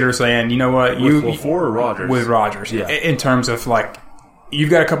you consider saying, you know what? With LaFleur or Rodgers? With Rodgers. Yeah. In terms of, like, you've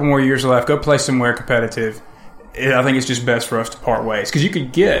got a couple more years left. Go play somewhere competitive. I think it's just best for us to part ways. Because you're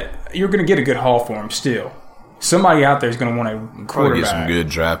going to get a good haul for him still. Somebody out there is going to want a Probably quarterback. get some good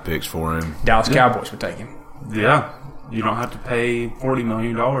draft picks for him. Dallas Cowboys would take him. Yeah. You don't have to pay $40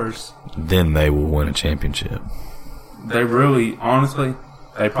 million. Then they will win a championship. They really, honestly,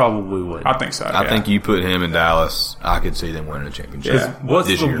 they probably would. I think so. I think you put him in Dallas, I could see them winning a championship. Yeah. What's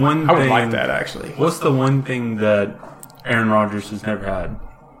this the year. one I would thing, like that, actually. What's the one thing that Aaron Rodgers has never had?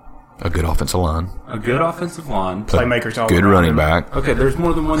 A good offensive line. A good offensive line. Playmakers all Good around running him. back. Okay, there's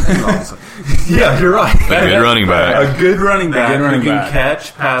more than one thing, obviously. Yeah, you're right. A good running back. A good running back good running who can back.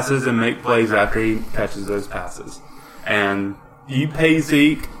 catch passes and make plays after he catches those passes. And you pay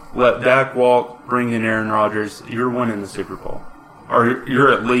Zeke, let Dak walk, bring in Aaron Rodgers, you're winning the Super Bowl. Or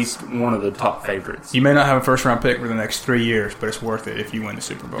you're at least one of the top favorites. You may not have a first-round pick for the next 3 years, but it's worth it if you win the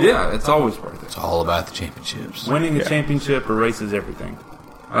Super Bowl. Yeah, it's always worth it. It's all about the championships. Winning a championship erases everything.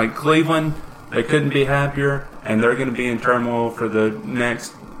 Like Cleveland, they couldn't be happier, and they're going to be in turmoil for the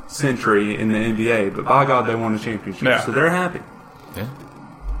next century in the NBA. But by God, they won a championship, Yeah. so they're happy. Yeah.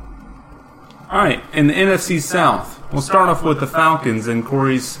 All right, in the NFC South, we'll start off with the Falcons and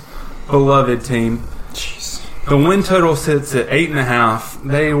Corey's beloved team. Jeez. The win total sits at 8.5.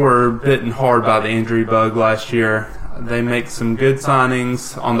 They were bitten hard by the injury bug last year. They make some good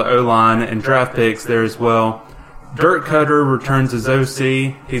signings on the O-line and draft picks there as well. Dirk Cutter returns as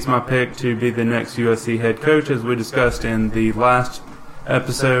OC. He's my pick to be the next USC head coach, as we discussed in the last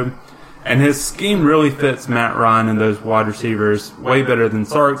episode. And his scheme really fits Matt Ryan and those wide receivers way better than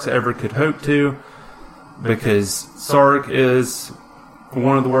Sark's ever could hope to, because Sark is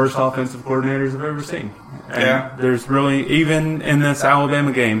one of the worst offensive coordinators I've ever seen. And Yeah. there's really, even in this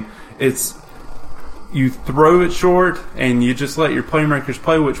Alabama game, it's you throw it short and you just let your playmakers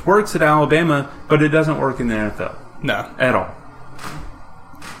play, which works at Alabama, but it doesn't work in the NFL No. at all.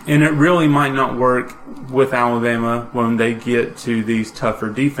 And it really might not work with Alabama when they get to these tougher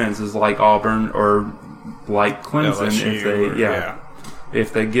defenses like Auburn or like Clemson. LSU If they, or- yeah.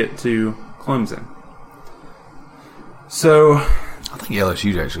 if they get to Clemson. So, I think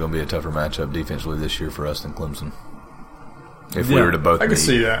LSU's actually going to be a tougher matchup defensively this year for us than Clemson. If we were to both I can meet.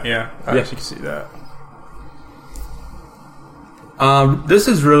 see that, yeah. I actually can see that. this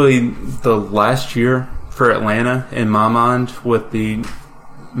is really the last year for Atlanta, in my mind, with the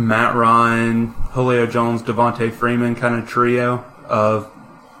Matt Ryan, Julio Jones, Devontae Freeman kind of trio of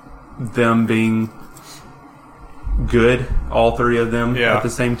them being good, all three of them at the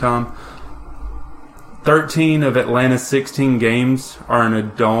same time. 13 of Atlanta's 16 games are in a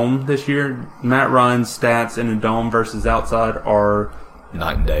dome this year. Matt Ryan's stats in a dome versus outside are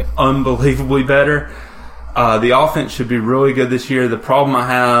Night and day. unbelievably better. The offense should be really good this year. The problem I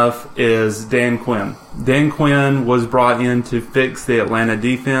have is Dan Quinn. Dan Quinn was brought in to fix the Atlanta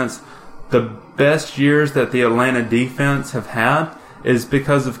defense. The best years that the Atlanta defense have had is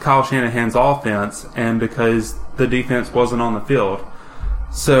because of Kyle Shanahan's offense and because the defense wasn't on the field.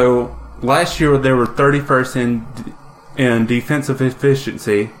 So last year they were 31st in defensive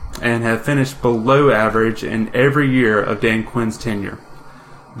efficiency and have finished below average in every year of Dan Quinn's tenure.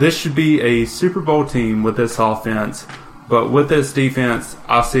 This should be a Super Bowl team with this offense, but with this defense,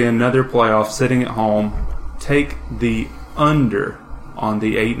 I see another playoff sitting at home. Take the under on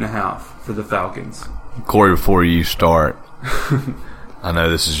the 8.5 for the Falcons. Corey, before you start, I know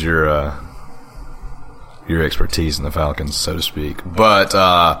this is your expertise in the Falcons, so to speak, but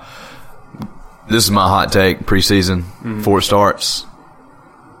this is my hot take preseason. Before it starts,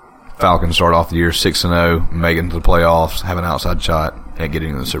 Falcons start off the year 6-0, make it into the playoffs, have an outside shot at getting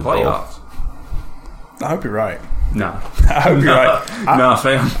into the Super Bowl. Playoffs? I hope you're right. No. I hope you're right. No,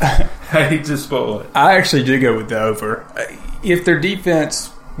 fam. I hate to spoil it. I actually do go with the over. If their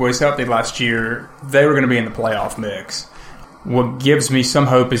defense was healthy last year, they were going to be in the playoff mix. What gives me some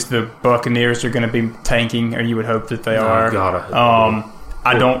hope is the Buccaneers are going to be tanking, or you would hope that they are. God, I hope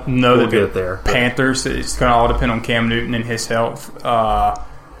I don't know we'll that get there. Panthers, it's going to all depend on Cam Newton and his health.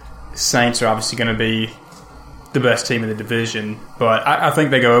 Saints are obviously going to be the best team in the division, but I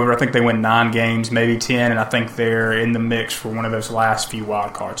think they go over. I think they win 9 games, maybe 10, and I think they're in the mix for one of those last few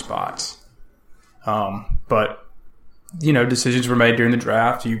wild card spots. But, decisions were made during the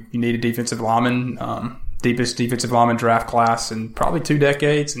draft. You need a defensive lineman, deepest defensive lineman draft class in probably 2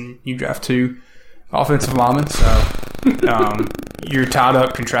 decades, and you draft 2 offensive linemen, so you're tied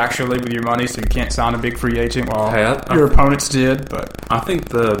up contractually with your money, so you can't sign a big free agent while your opponents did. But I think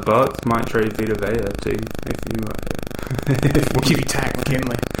the Bucks might trade Vita Vea too. we'll give you Tack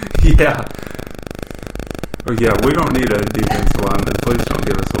McKinley. Yeah. Well, yeah, we don't need a defensive lineman. Please don't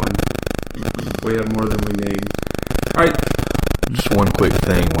give us one. We have more than we need. All right. Just one quick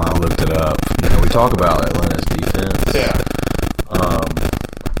thing while I looked it up. We talk about Atlanta's defense. Yeah.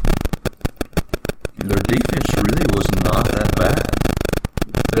 Their defense really was not that bad.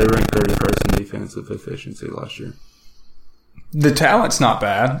 They ranked 31st in defensive efficiency last year. The talent's not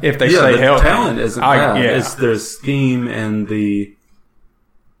bad if they stay the healthy. talent isn't bad. Yeah. It's their scheme and the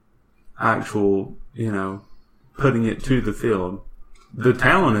actual, putting it to the field. The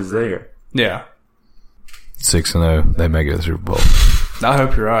talent is there. Yeah. 6-0, they make it to the Super Bowl. I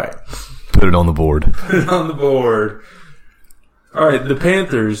hope you're right. Put it on the board. Put it on the board. All right, the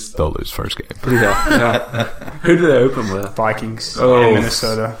Panthers. They'll lose first game. Yeah. Who did they open with? Vikings Oh. in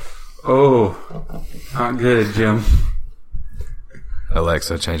Minnesota. Oh, not good, Jim.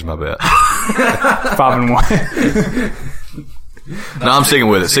 Alexa, change my bet. 5-1. No, I'm sticking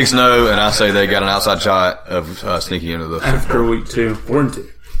with it. 6-0, and I say they got an outside shot of sneaking into the Super Bowl. After week 2, 4-2.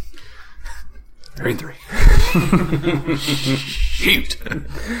 3-3. Shoot.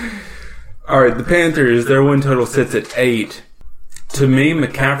 All right, the Panthers, their win total sits at 8. To me,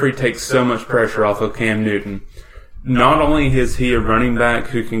 McCaffrey takes so much pressure off of Cam Newton. Not only is he a running back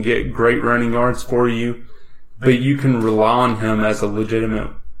who can get great running yards for you, but you can rely on him as a legitimate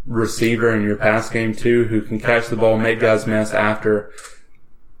receiver in your pass game too, who can catch the ball, make guys miss after.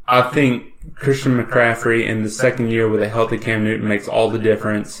 I think Christian McCaffrey in the second year with a healthy Cam Newton makes all the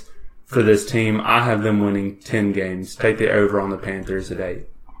difference for this team. I have them winning 10 games. Take the over on the Panthers at 8.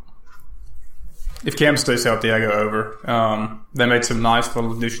 If Cam stays healthy, I go over. They made some nice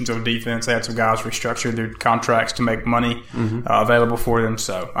little additions on defense. They had some guys restructure their contracts to make money available for them.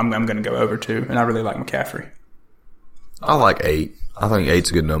 So I'm going to go over too. And I really like McCaffrey. I like 8. I think 8's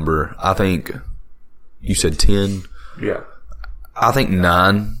a good number. I think you said 10. Yeah. I think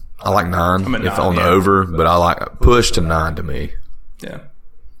 9. I like 9 I'm at if 9, on the yeah. over, but I like push to 9 to me. Yeah.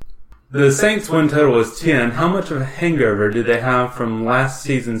 The Saints' win total is 10. How much of a hangover did they have from last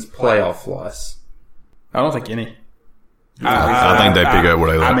season's playoff loss? I don't think any. I think they pick up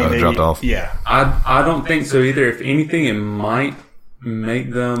where they dropped off. Yeah. I don't think so either. If anything, it might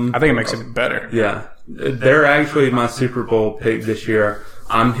make them. I think it makes it better. Yeah. They're actually my Super Bowl pick this year.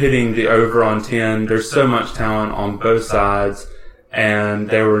 I'm hitting the over on 10. There's so much talent on both sides, and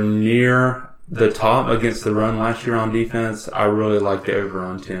they were near the top against the run last year on defense. I really like the over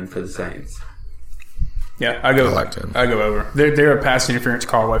on 10 for the Saints. Yeah, I go over. They're a pass interference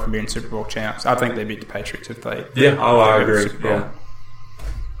call away from being Super Bowl champs. I think they beat the Patriots if they. Yeah, I agree. Yeah.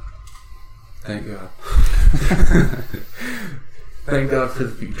 Thank God. Thank God for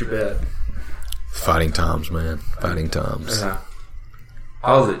the future bet. Fighting times, man. Fighting times. Yeah.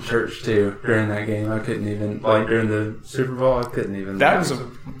 I was at church too during that game. I couldn't even during the Super Bowl. I couldn't even. That was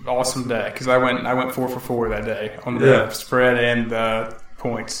an awesome day because I went 4 for 4 that day on the spread and the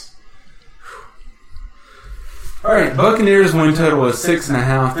points. All right, Buccaneers win total was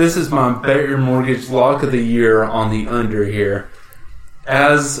 6.5. This is my Bet Your Mortgage lock of the year on the under here.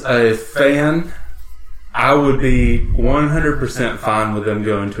 As a fan, I would be 100% fine with them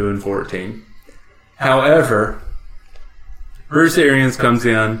going 2-14. However, Bruce Arians comes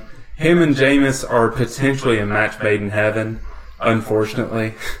in. Him and Jameis are potentially a match made in heaven,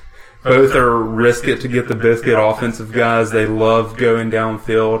 unfortunately. Both are risk it to get the biscuit offensive guys. They love going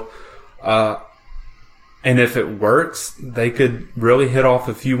downfield. And if it works, they could really hit off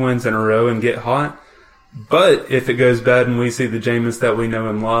a few wins in a row and get hot. But if it goes bad and we see the Jameis that we know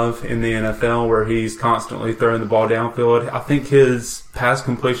and love in the NFL where he's constantly throwing the ball downfield, I think his pass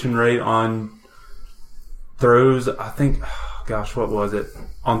completion rate on throws, what was it?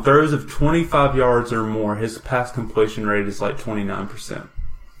 On throws of 25 yards or more, his pass completion rate is like 29%.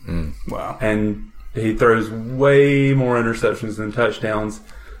 Wow. And he throws way more interceptions than touchdowns.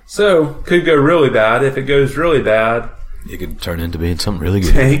 So, could go really bad. If it goes really bad, it could turn into being something really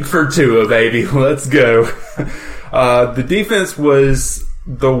good. Tank for Tua, baby. Let's go. The defense was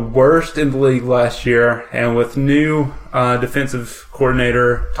the worst in the league last year, and with new defensive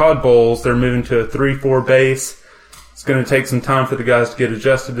coordinator Todd Bowles, they're moving to a 3-4 base. It's going to take some time for the guys to get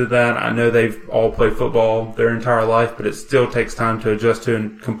adjusted to that. I know they've all played football their entire life, but it still takes time to adjust to a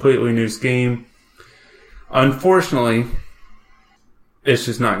completely new scheme. Unfortunately, it's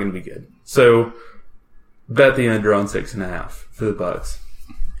just not going to be good. So, bet the under on 6.5 for the Bucs.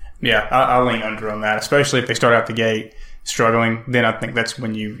 Yeah, I'll lean under on that, especially if they start out the gate struggling. Then I think that's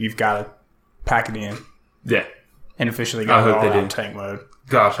when you've got to pack it in. Yeah. And officially go all out tank mode.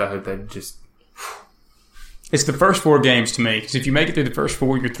 Gosh, I hope they just... It's the first 4 games to me, because if you make it through the first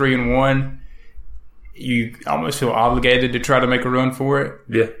 4, you're 3-1. You almost feel obligated to try to make a run for it.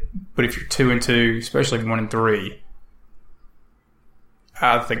 Yeah. But if you're 2-2, especially 1-3,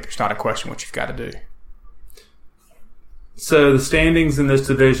 I think there's not a question what you've got to do. So the standings in this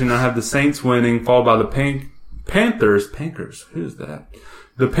division, I have the Saints winning, followed by the Panthers. Who's that?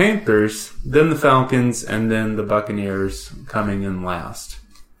 The Panthers, then the Falcons, and then the Buccaneers coming in last.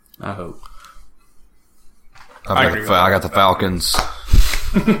 I hope. I got the Falcons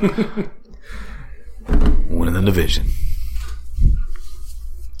winning the division,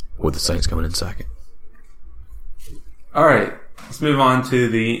 with the Saints coming in second. All right. Let's move on to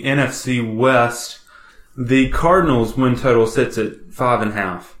the NFC West. The Cardinals win total sits at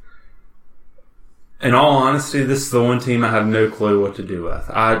 5.5. In all honesty, this is the one team I have no clue what to do with.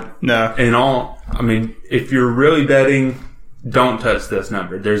 If you're really betting, don't touch this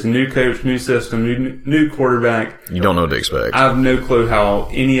number. There's a new coach, new system, new quarterback. You don't know what to expect. I have no clue how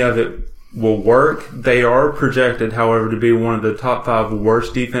any of it will work. They are projected, however, to be one of the top 5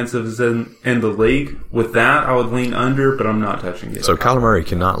 worst defensives in the league. With that, I would lean under, but I'm not touching it. So Kyler Murray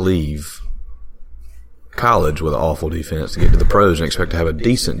cannot leave college with an awful defense to get to the pros and expect to have a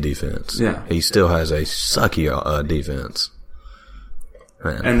decent defense. Yeah. He still has a sucky defense.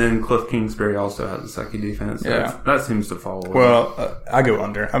 Man. And then Cliff Kingsbury also has a sucky defense. Yeah. That seems to fall away. Well, I go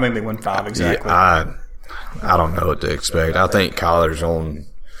under. I think they win 5 exactly. Yeah, I don't know what to expect. I think Kyler's on...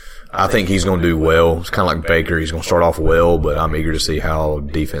 I think he's going to do well. It's kind of like Baker. He's going to start off well, but I'm eager to see how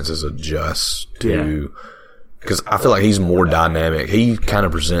defenses adjust to... Because I feel like he's more dynamic. He kind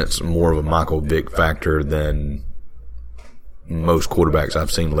of presents more of a Michael Vick factor than most quarterbacks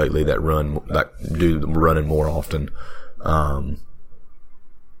I've seen lately that do running more often. I'm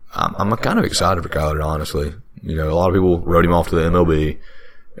kind of excited for Kyler, honestly. You know, a lot of people wrote him off to the MLB,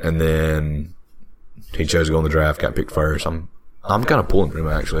 and then he chose to go in the draft, got picked first. I'm kind of pulling for him,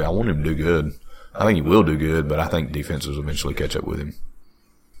 actually. I want him to do good. I think he will do good, but I think defenses will eventually catch up with him.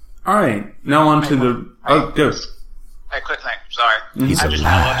 All right. Now on to the... Oh, go. Hey, quick thing. Sorry. He's I just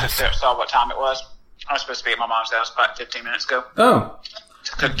alive. looked at saw what time it was. I was supposed to be at my mom's house about 15 minutes ago Oh.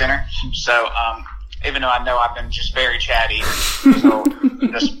 to cook dinner. So, even though I know I've been just very chatty so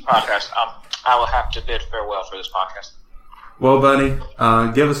this podcast, I will have to bid farewell for this podcast. Well, buddy,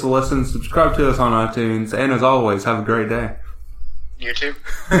 give us a listen, subscribe to us on iTunes, and as always, have a great day. You too.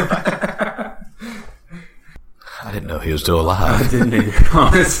 I didn't know he was still alive. I didn't either,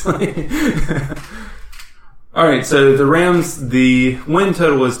 honestly. All right, so the Rams, the win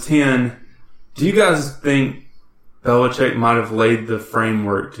total was 10. Do you guys think Belichick might have laid the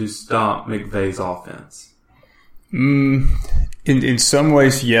framework to stop McVay's offense? In some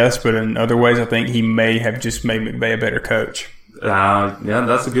ways, yes, but in other ways, I think he may have just made McVay a better coach. Yeah,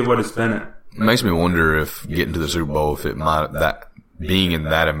 that's a good way to spin it. It makes me wonder if getting to the Super Bowl, if it might, that being in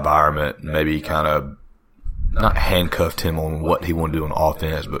that environment, maybe kind of not handcuffed him on what he wanted to do on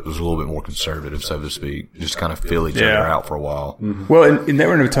offense, but was a little bit more conservative, so to speak. Just kind of feel each other out for a while. Mm-hmm. Well, and they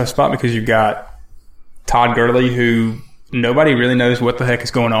were in a tough spot because you've got Todd Gurley, who nobody really knows what the heck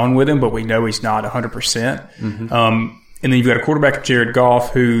is going on with him, but we know he's not 100%. Mm-hmm. And then you've got a quarterback, Jared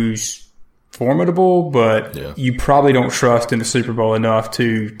Goff, who's formidable, but you probably don't trust in the Super Bowl enough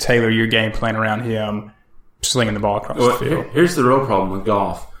to tailor your game plan around him slinging the ball across the field. Here's the real problem with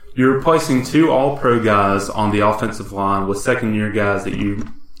Goff. You're replacing 2 all-pro guys on the offensive line with second-year guys that you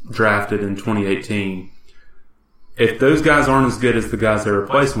drafted in 2018. If those guys aren't as good as the guys they're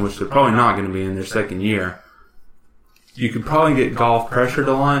replacing, which they're probably not going to be in their second year, you could probably get Goff pressured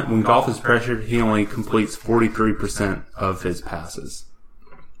a lot. When Goff is pressured, he only completes 43% of his passes.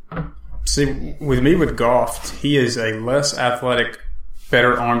 See, with me with Goff, he is a less athletic,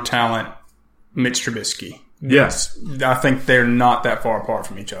 better arm talent Mitch Trubisky. Yes. I think they're not that far apart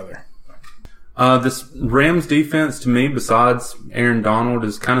from each other. This Rams defense, to me, besides Aaron Donald,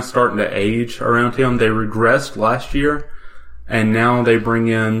 is kind of starting to age around him. They regressed last year, and now they bring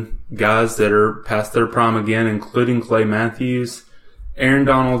in guys that are past their prime again, including Clay Matthews. Aaron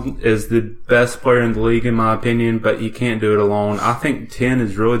Donald is the best player in the league, in my opinion, but he can't do it alone. I think 10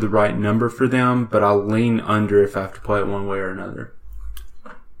 is really the right number for them, but I'll lean under if I have to play it one way or another.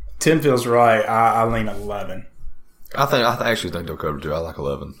 10 feels right. I lean 11. I actually think they'll cover 2. I like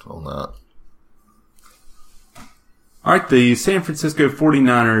 11 on that. All right, the San Francisco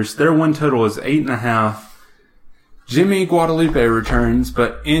 49ers, their win total is 8.5. Jimmy Guadalupe returns,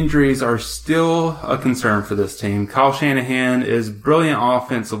 but injuries are still a concern for this team. Kyle Shanahan is brilliant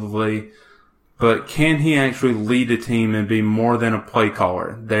offensively, but can he actually lead a team and be more than a play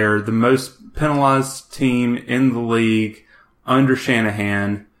caller? They're the most penalized team in the league under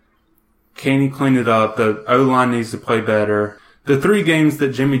Shanahan. Can he clean it up? The O-line needs to play better. The 3 games that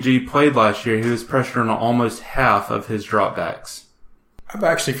Jimmy G played last year, he was pressured on almost half of his dropbacks. I've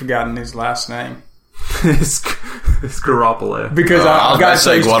actually forgotten his last name. It's Garoppolo. Because I've got to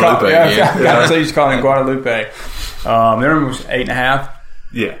say Guadalupe. I've got to say he's calling him Guadalupe. Their number was 8.5.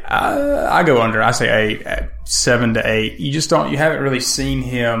 Yeah. I go under. I say 8, 7 to 8. You just don't. You haven't really seen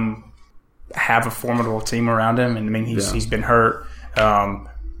him have a formidable team around him, and I mean he's been hurt.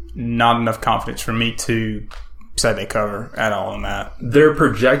 Not enough confidence for me to say they cover at all on that. They're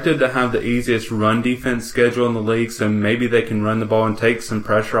projected to have the easiest run defense schedule in the league, so maybe they can run the ball and take some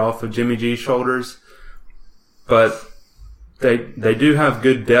pressure off of Jimmy G's shoulders. But they do have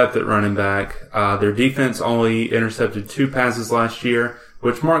good depth at running back. Their defense only intercepted 2 passes last year,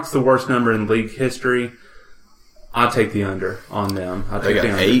 which marks the worst number in league history. I take the under on them. They got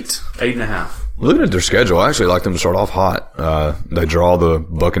 8? 8.5. Looking at their schedule, I actually like them to start off hot. They draw the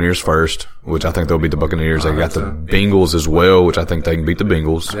Buccaneers first, which I think they'll beat the Buccaneers. They got the Bengals as well, which I think they can beat the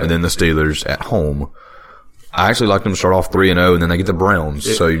Bengals, and then the Steelers at home. I actually like them to start off 3-0, and then they get the Browns.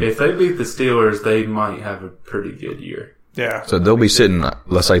 If they beat the Steelers, they might have a pretty good year. Yeah. So they'll be sitting,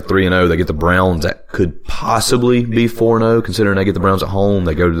 let's say 3-0. They get the Browns that could possibly be 4-0, considering they get the Browns at home.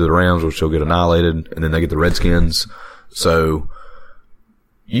 They go to the Rams, which will get annihilated, and then they get the Redskins. So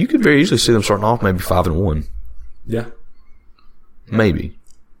you could very easily see them starting off maybe 5-1. Yeah. Maybe.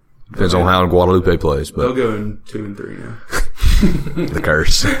 Depends on how Guadalupe plays. But they'll go in 2-3 now. The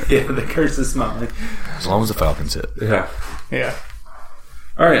curse. Yeah, the curse is smiling. As long as the Falcons hit. Yeah. Yeah.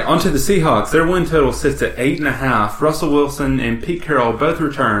 All right, on to the Seahawks. Their win total sits at 8.5. Russell Wilson and Pete Carroll both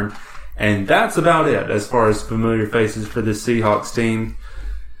return, and that's about it as far as familiar faces for the Seahawks team.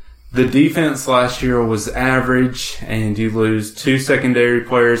 The defense last year was average, and you lose 2 secondary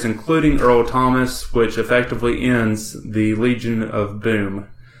players, including Earl Thomas, which effectively ends the Legion of Boom.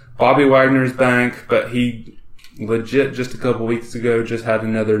 Bobby Wagner's back, but he legit just a couple weeks ago just had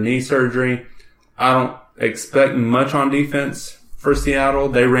another knee surgery. I don't expect much on defense for Seattle.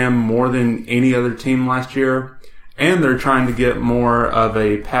 They ran more than any other team last year, and they're trying to get more of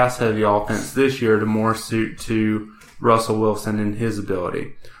a pass-heavy offense this year to more suit to Russell Wilson and his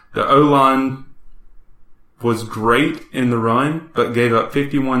ability. The O-line was great in the run, but gave up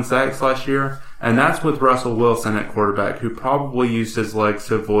 51 sacks last year. And that's with Russell Wilson at quarterback, who probably used his legs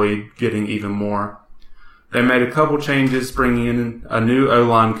to avoid getting even more. They made a couple changes, bringing in a new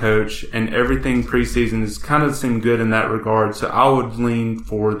O-line coach, and everything preseason has kind of seemed good in that regard. So I would lean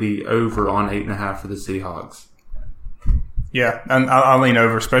for the over on 8.5 for the Seahawks. Yeah, and I'll lean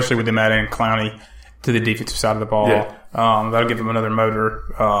over, especially with them adding Clowney to the defensive side of the ball. Yeah. That'll give them another motor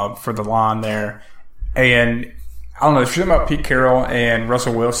for the line there. And I don't know, if you're talking about Pete Carroll and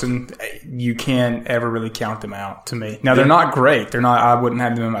Russell Wilson, you can't ever really count them out to me. Now, they're not great. They're not. I wouldn't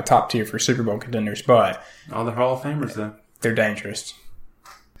have them in my top tier for Super Bowl contenders, but All the Hall of Famers, though. they're dangerous.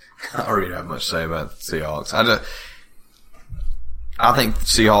 I don't really have much to say about the Seahawks. I think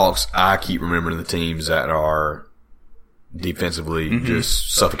Seahawks, I keep remembering the teams that are defensively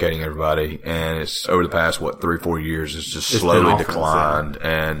just suffocating everybody. And it's over the past, 3-4 years, it's just slowly declined.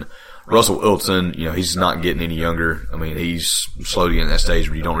 And Russell Wilson, he's not getting any younger. I mean, he's slowly getting that stage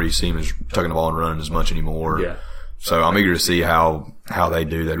where you don't really see him as tucking the ball and running as much anymore. Yeah. So I'm eager to see how they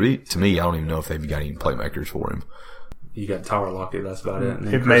do that. Really, to me, I don't even know if they've got any playmakers for him. You got Tyler Lockett, that's about it. And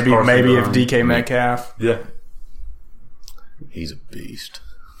then If Chris maybe Carson if going. DK Metcalf. Yeah. He's a beast.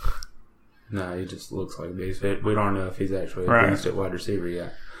 No, he just looks like a beast. We don't know if he's actually a Right. beast at wide receiver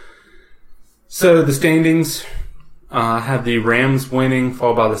yet. So the standings have the Rams winning,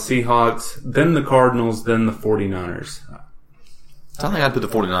 followed by the Seahawks, then the Cardinals, then the 49ers. I think I'd put the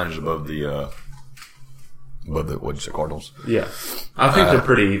 49ers above the what'd you say, Cardinals. Yeah. I think they're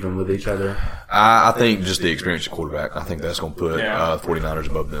pretty even with each other. I think just the experience of quarterback, I think that's going to put 49ers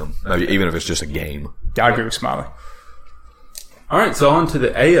above them. Maybe even if it's just a game. I agree with Smiley. All right, so on to the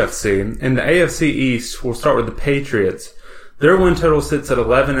AFC. In the AFC East, we'll start with the Patriots. Their win total sits at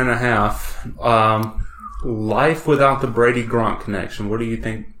 11.5. Life without the Brady Gronk connection. What do you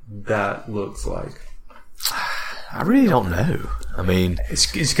think that looks like? I really don't know. I mean,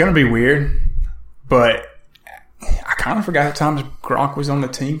 It's going to be weird, but I kind of forgot the times Gronk was on the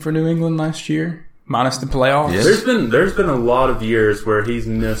team for New England last year, minus the playoffs. Yeah. There's been a lot of years where he's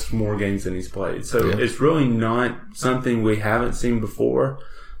missed more games than he's played. So it's really not something we haven't seen before.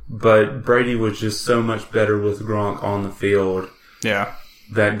 But Brady was just so much better with Gronk on the field Yeah.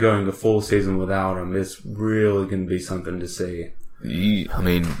 that going a full season without him is really going to be something to see.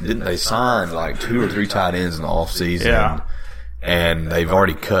 didn't they sign like 2 or 3 tight ends in the offseason? Yeah. And they've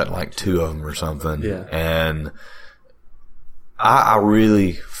already cut like 2 of them or something. Yeah. And I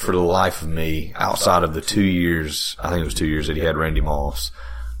really, for the life of me, outside of the 2 years, I think it was 2 years that he had Randy Moss,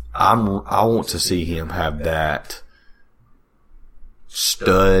 I want to see him have that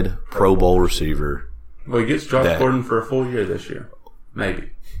stud Pro Bowl receiver. Well, he gets Josh Gordon for a full year this year.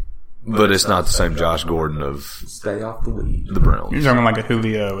 Maybe. But it's not the same Josh Gordon of Stay off the weed. the Browns. You're talking like a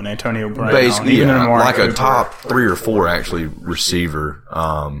Julio and Antonio Brown. Basically, even yeah, Amari like a Cooper. top 3 or 4 actually receiver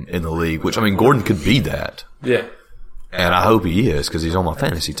in the league, which, I mean, Gordon could be that. Yeah. And I hope he is because he's on my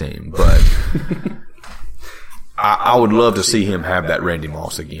fantasy team. But I would love to see him have that Randy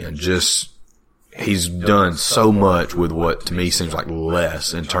Moss again. He's done so much with what to me seems like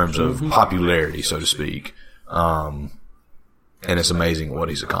less in terms of popularity, so to speak. And it's amazing what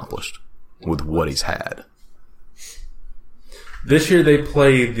he's accomplished with what he's had. This year they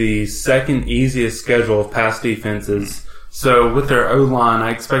play the second easiest schedule of pass defenses. So with their O-line,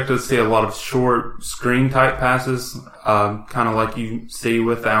 I expect to see a lot of short screen-type passes, kind of like you see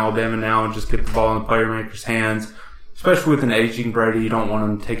with Alabama now, just get the ball in the playmaker's hands. Especially with an aging Brady, you don't want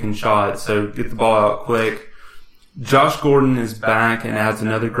him taking shots, so get the ball out quick. Josh Gordon is back and adds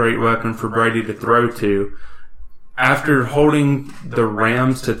another great weapon for Brady to throw to. After holding the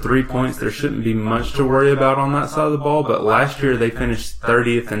Rams to 3 points, there shouldn't be much to worry about on that side of the ball, but last year they finished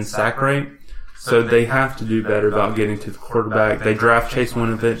 30th in sack rate, so they have to do better about getting to the quarterback. They draft Chase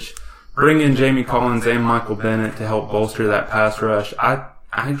Winovich, bring in Jamie Collins and Michael Bennett to help bolster that pass rush. I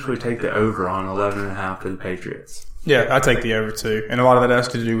actually take the over on 11.5 to the Patriots. Yeah, I take the over too. And a lot of that has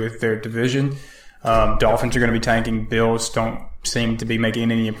to do with their division. Dolphins are going to be tanking. Bills don't seem to be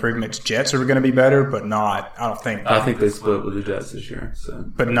making any improvements. Jets are going to be better, but not, I don't think. I think they split with the Jets this year. So,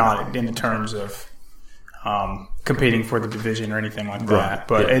 but not in the terms of competing for the division or anything like that. Right.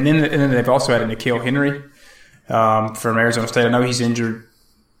 But Yeah. and then they've also added N'Keal Henry from Arizona State. I know he's injured.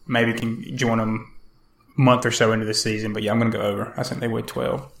 Maybe can join them a month or so into the season. But yeah, I'm going to go over. I think they win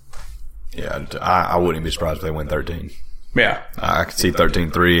 12. Yeah, I wouldn't be surprised if they win 13. Yeah. I could see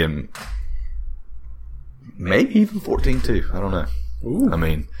 13-3 and maybe even 14-2. I don't know. Ooh. I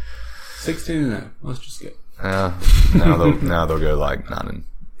mean, 16-0. Let's just get. now they'll go like 9-7.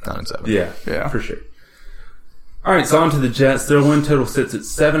 Yeah, Yeah. for sure. All right, so on to the Jets. Their win total sits at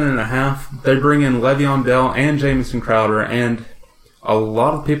 7.5. They bring in Le'Veon Bell and Jamison Crowder, and a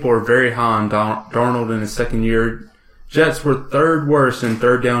lot of people are very high on Darnold in his second year. Jets were third worst in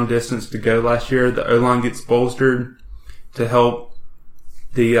third down distance to go last year. The O-line gets bolstered to help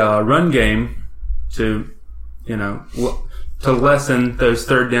the run game to lessen those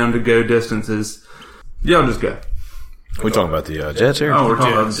third down to go distances. Y'all just go. We talking about the Jets here? Oh, we're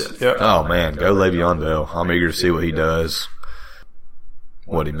talking about the Jets. Yep. Oh, man, go Le'Veon Bell. I'm eager to see what he does.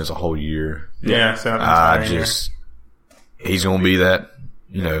 He missed a whole year. Yeah, so he's going to be that,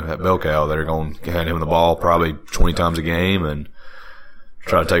 that bell cow that are going to hand him the ball probably 20 times a game and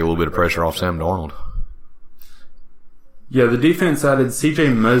try to take a little bit of pressure off Sam Darnold. Yeah, the defense added C.J.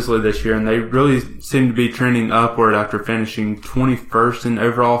 Mosley this year, and they really seem to be trending upward after finishing 21st in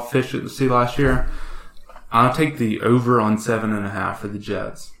overall efficiency last year. I'll take the over on 7.5 for the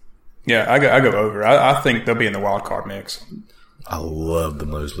Jets. Yeah, I go over. I think they'll be in the wild card mix. I love the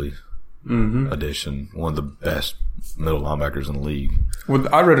Mosley addition. One of the best middle linebackers in the league. Well,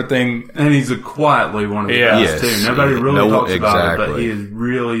 I read a thing. And he's quietly one of the best, too. Nobody really talks about it, but he is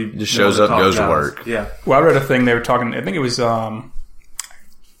really... Just shows up, goes to work. Yeah. Well, I read a thing they were talking... I think it was...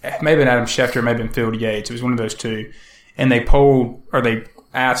 maybe Adam Schefter, maybe Phil Yates. It was one of those two. And they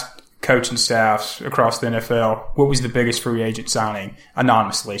asked coaching staffs across the NFL what was the biggest free agent signing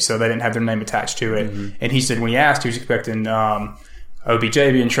anonymously, so they didn't have their name attached to it. And he said when he asked, he was expecting OBJ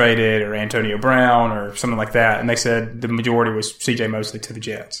being traded or Antonio Brown or something like that, and they said the majority was C.J. Mosley to the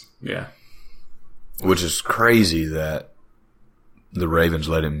Jets. Yeah. Which is crazy that the Ravens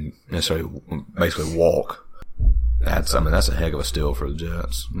let him basically walk. That's a heck of a steal for the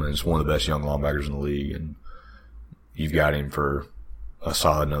Jets. I mean, it's one of the best young linebackers in the league, and you've got him for a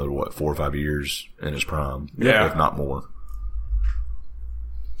solid another, 4 or 5 years in his prime, if not more.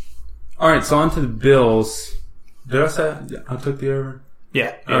 All right, so on to the Bills. Did I say I took the over?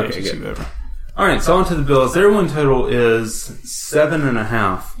 Yeah. Okay, good. All right, so on to the Bills. Their win total is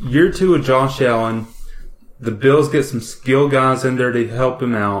 7.5. Year 2 of Josh Allen. The Bills get some skill guys in there to help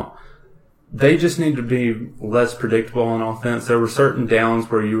him out. They just need to be less predictable on offense. There were certain downs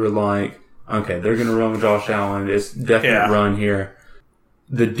where you were like, okay, they're going to run with Josh Allen. It's definite run here.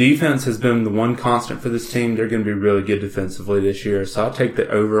 The defense has been the one constant for this team. They're going to be really good defensively this year. So I'll take the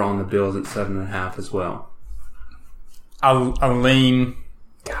over on the Bills at 7.5 as well. I'll lean.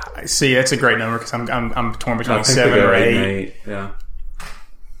 God, see, that's a great number because I'm torn between 7 or 8. Yeah.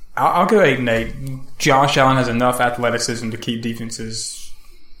 I'll go 8 and 8. Josh Allen has enough athleticism to keep defenses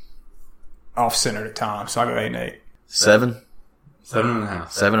off center at times, so I'll go 8 and 8. 7? 7.5.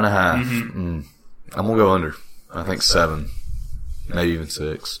 7.5. I'm gonna go under. I think 7. Maybe even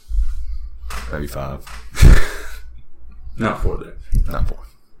 6. Maybe 5. Not 4 there. Not 4.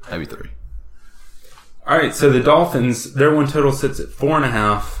 Maybe 3. All right, so the Dolphins, their win total sits at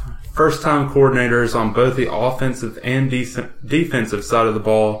 4.5. First-time coordinators on both the offensive and defensive side of the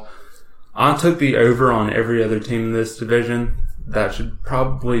ball. I took the over on every other team in this division. That should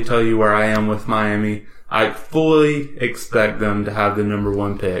probably tell you where I am with Miami. I fully expect them to have the number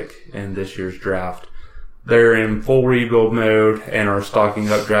 1 pick in this year's draft. They're in full rebuild mode and are stocking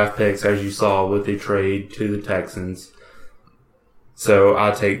up draft picks, as you saw with the trade to the Texans. So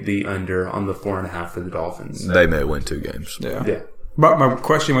I'll take the under on the 4.5 for the Dolphins. They may win 2 games. Yeah. But my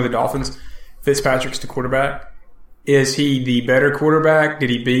question with the Dolphins, Fitzpatrick's the quarterback. Is he the better quarterback? Did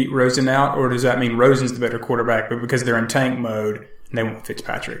he beat Rosen out? Or does that mean Rosen's the better quarterback, but because they're in tank mode, they want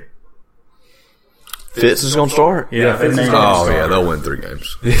Fitzpatrick? Fitz is going to start? Yeah, Fitz is Oh, yeah, they'll win 3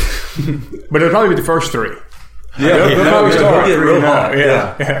 games. But it'll probably be the first 3. Yeah, They'll probably start. He'll get real hot.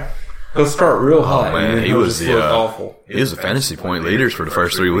 Yeah. He'll start real hot. Man, and then he he'll was just look awful. He was the fantasy point leaders for the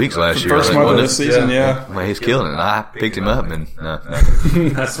first 3 weeks last year. First month of the season, yeah. Man, he's killing it. And I picked him up, and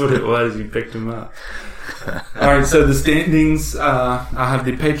That's what it was. You picked him up. All right, so the standings, I have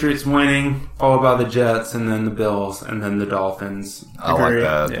the Patriots winning, followed by the Jets, and then the Bills, and then the Dolphins. I like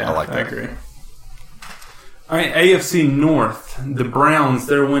that. Yeah, I like that. I agree. All right, AFC North, the Browns,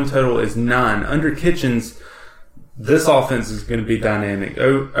 their win total is 9. Under Kitchens, this offense is going to be dynamic.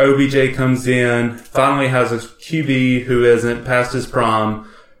 OBJ comes in, finally has a QB who isn't past his prime,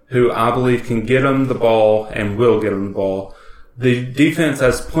 who I believe can get him the ball and will get him the ball. The defense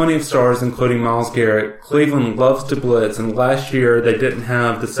has plenty of stars, including Myles Garrett. Cleveland loves to blitz, and last year they didn't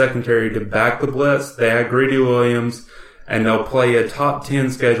have the secondary to back the blitz. They had Greedy Williams, and they'll play a top 10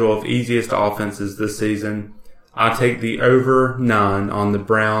 schedule of easiest offenses this season. I take the over 9 on the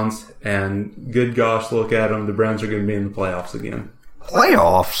Browns, and good gosh, look at them. The Browns are going to be in the playoffs again.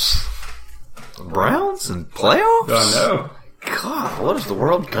 Playoffs? The Browns and playoffs? I know. God, what is the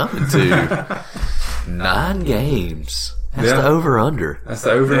world coming to? 9 games. That's Yeah. the over-under. That's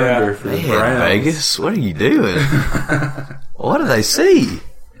the over Yeah. under for the Man, Browns. Vegas, what are you doing? What do they see?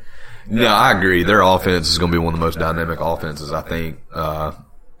 No, I agree. Their offense is going to be one of the most dynamic offenses, I think,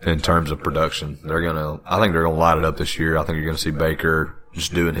 in terms of production. I think they're going to light it up this year. I think you're going to see Baker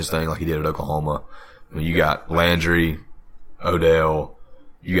just doing his thing like he did at Oklahoma. I mean, you got Landry, Odell,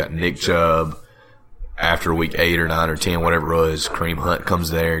 you got Nick Chubb. After week 8 or 9 or 10, whatever it was, Kareem Hunt comes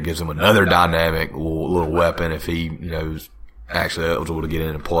there and gives him another dynamic little weapon if he, is actually eligible to get in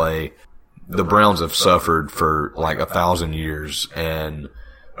and play. The Browns have suffered for like 1,000 years, and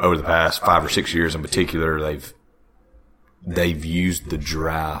over the past 5 or 6 years in particular, they've used the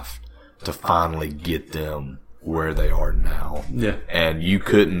draft to finally get them where they are now. Yeah. And it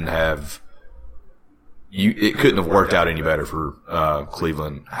couldn't have worked out any better for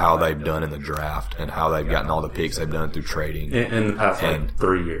Cleveland, how they've done in the draft and how they've gotten all the picks they've done through trading. In the past, And-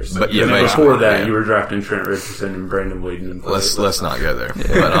 3 years. but yeah, And basically, before that, yeah. you were drafting Trent Richardson and Brandon Whedon. Let's not go there.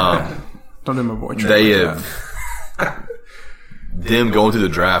 But Don't do my boy. they Trent. have them going through the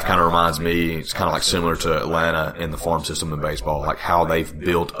draft kind of reminds me. It's kind of like similar to Atlanta in the farm system in baseball, like how they've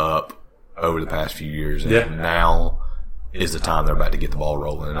built up over the past few years, and Yeah. now is the time they're about to get the ball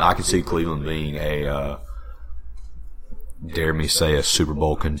rolling. And I can see Cleveland being a dare me say a Super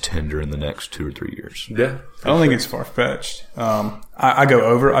Bowl contender in the next 2 or 3 years. Yeah. I don't think it's far-fetched. I go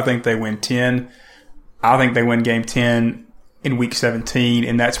over. I think they win 10. I think they win game 10 in week 17,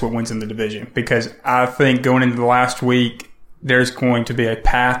 and that's what wins in the division. Because I think going into the last week, there's going to be a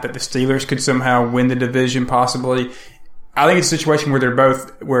path that the Steelers could somehow win the division possibly. I think it's a situation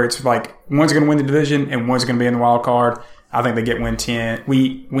where it's like one's going to win the division and one's going to be in the wild card. I think they get win 10.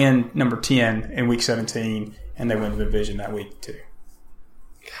 We win number 10 in week 17, and they win the division that week too.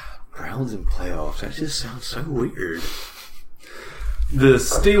 Browns in playoffs. That just sounds so weird. The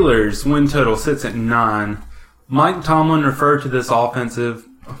Steelers' win total sits at 9. Mike Tomlin referred to this offseason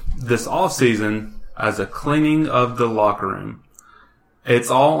as a cleaning of the locker room. It's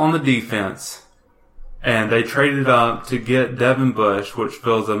all on the defense. And they traded up to get Devin Bush, which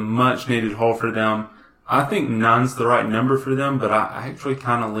fills a much-needed hole for them. I think 9's the right number for them, but I actually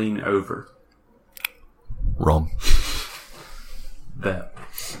kind of lean over Wrong. that.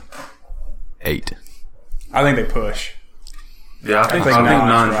 8. I think they push. Yeah, I think think 9's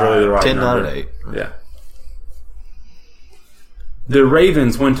nine's really the right 10, number. 9, and 8. Yeah. The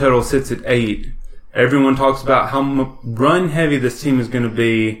Ravens' win total sits at 8. Everyone talks about how run heavy this team is going to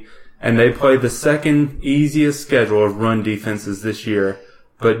be, and they play the second easiest schedule of run defenses this year.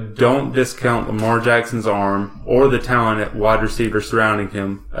 But don't discount Lamar Jackson's arm or the talent at wide receiver surrounding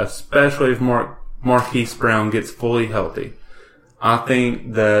him, especially if Marquise Brown gets fully healthy. I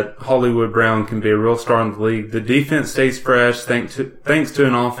think that Hollywood Brown can be a real star in the league. The defense stays fresh thanks to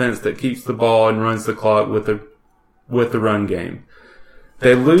an offense that keeps the ball and runs the clock with the run game.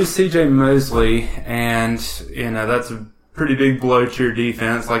 They lose C.J. Mosley, and that's a pretty big blow to your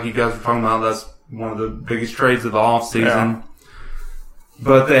defense. Like you guys were talking about, that's one of the biggest trades of the offseason. Yeah.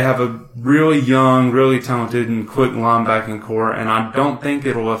 But they have a really young, really talented, and quick linebacking core, and I don't think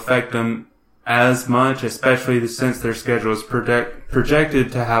it'll affect them as much, especially since their schedule is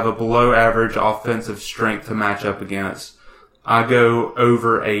projected to have a below-average offensive strength to match up against. I go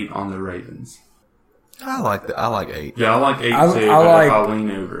over 8 on the Ravens. I like 8. Yeah, I like 8 I too, like- but if I lean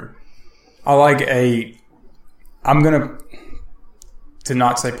over. I like 8. I'm going to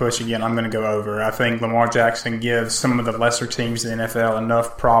not say push again, I'm going to go over. I think Lamar Jackson gives some of the lesser teams in the NFL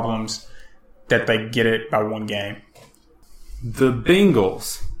enough problems that they get it by one game. The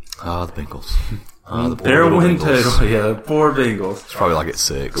Bengals. Oh, the Bengals. The poor Their little win Bengals. total, yeah, poor Bengals. It's probably like at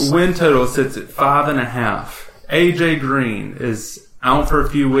 6. Win total sits at 5.5. AJ Green is out for a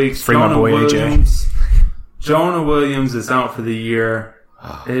few weeks. Free my boy, AJ. Jonah Williams is out for the year.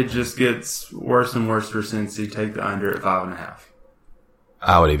 It just gets worse and worse for Cincy. Take the under at 5.5.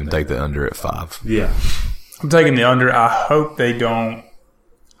 I would even take the under at 5. Yeah. I'm taking the under. I hope they go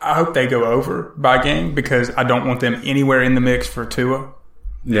over by game because I don't want them anywhere in the mix for Tua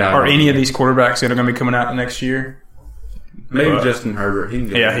Yeah. or any of these quarterbacks that are going to be coming out next year. Maybe but- Justin Herbert. He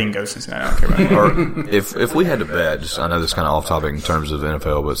can Go Cincinnati. I don't care about him. Or if we had to bet, just I know this is kind of off topic in terms of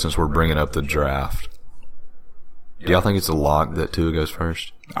NFL, but since we're bringing up the draft, do y'all think it's a lock that Tua goes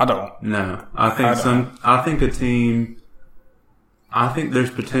first? I don't. No. I think there's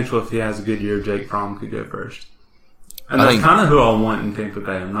potential if he has a good year, Jake Fromm could go first. And I that's think- kind of who I want in Tampa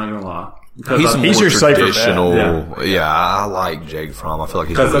Bay. I'm not going to lie. Because He's more your safer bet. traditional. Yeah, I like Jake Fromm. I feel like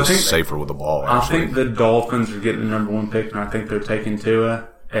he's a 'Cause I little think- safer with the ball. I Actually, think the Dolphins are getting the number 1 pick, and I think they're taking Tua.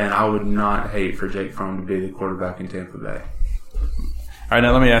 And I would not hate for Jake Fromm to be the quarterback in Tampa Bay. right,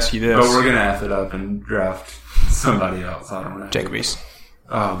 now let me ask you this. But we're going to F it up and draft somebody else. I don't know. Jacoby's.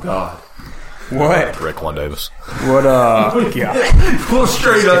 Oh, God. What? Raekwon Davis. What, yeah. We'll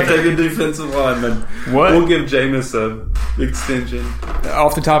straight up take a defensive lineman. What? We'll give Jameis a extension.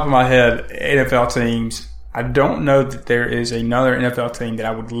 Off the top of my head, NFL teams, I don't know that there is another NFL team that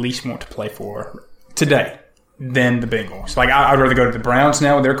I would least want to play for today than the Bengals. Like, I'd rather go to the Browns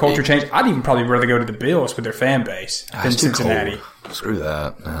now with their culture change. I'd even probably rather go to the Bills with their fan base than It's too Cincinnati. cold. Screw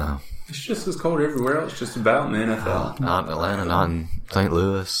that. No. It's just as cold everywhere else, just about in the NFL. Not in Atlanta, not in St.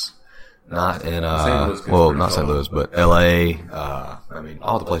 Louis, not in, St. Louis gets well, pretty not St. cold. Louis, but L.A. I mean,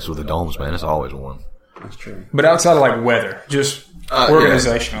 all the places with the domes, man, it's always warm. That's true. But outside of, like, weather, just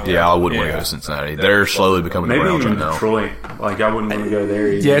organizational. Yeah, I wouldn't want to go to Cincinnati. They're slowly becoming Maybe the Browns even right now. Detroit. Like, I wouldn't want to go there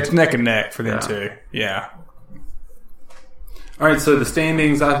either. Yeah, it's neck and neck for them, Yeah. too. Yeah. All right, so the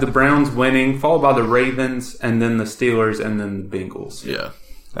standings, I have the Browns winning, followed by the Ravens, and then the Steelers, and then the Bengals. Yeah.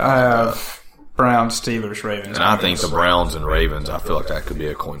 I have Browns, Steelers, Ravens. And I think the Browns and Ravens, I feel like that could be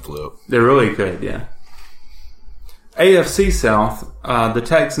a coin flip. They really could, yeah. AFC South, the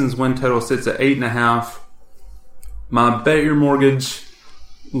Texans win total sits at 8.5. My Bet Your Mortgage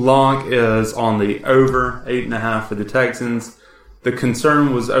lock is on the over 8.5 for the Texans. The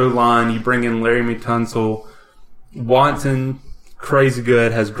concern was O-line. You bring in Larry McTunsil. Watson, crazy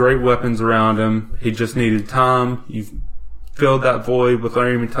good, has great weapons around him. He just needed time. You've filled that void with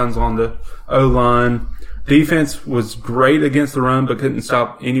Larry McTunsil on the O-line. Defense was great against the run, but couldn't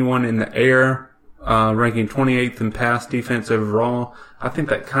stop anyone in the air. Ranking 28th in pass defense overall. I think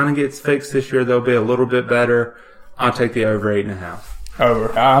that kind of gets fixed this year. They'll be a little bit better. I'll take the over 8.5.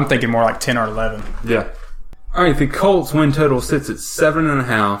 Over. I'm thinking more like 10 or 11. Yeah. All right, the Colts win total sits at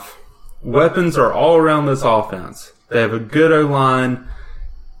 7.5. Weapons are all around this offense. They have a good O-line.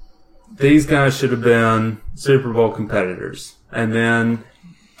 These guys should have been Super Bowl competitors. And then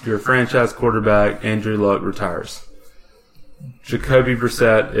your franchise quarterback, Andrew Luck, retires. Jacoby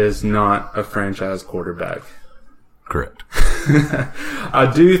Brissett is not a franchise quarterback. Correct.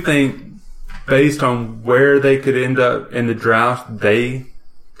 I do think, based on where they could end up in the draft, they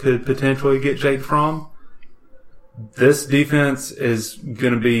could potentially get Jake Fromm. This defense is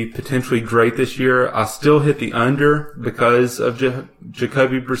going to be potentially great this year. I still hit the under because of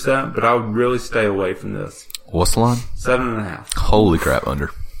Jacoby Brissett, but I would really stay away from this. What's the line? 7.5. Holy crap, under.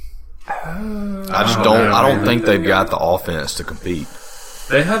 I just I don't think they've got the offense to compete.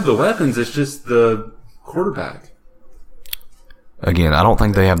 They have the weapons. It's just the quarterback. Again, I don't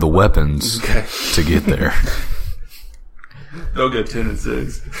think they have the weapons Okay. to get there. They'll go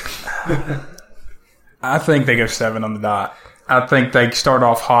 10-6. I think they go 7 on the dot. I think they start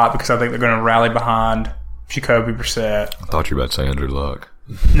off hot because I think they're going to rally behind Jacoby Brissett. I thought you were about to say Andrew Luck.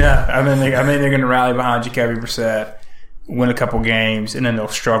 No, I mean they're going to rally behind Jacoby Brissett, win a couple games, and then they'll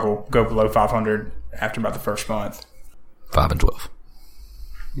struggle, go below 500 after about the first month. 5-12.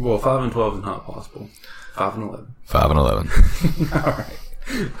 Well, 5-12 is not possible. 5-11. 5-11. All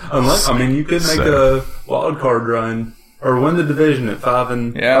right. Unless, I mean, you could make So- a wild card run or win the division at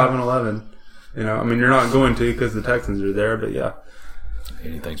 5-11. You know, I mean, you're not going to because the Texans are there, but yeah.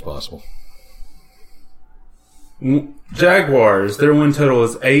 Anything's possible. Jaguars, their win total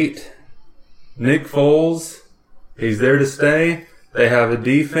is 8. Nick Foles, he's there to stay. They have a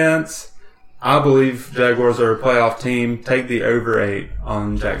defense. I believe Jaguars are a playoff team. Take the over 8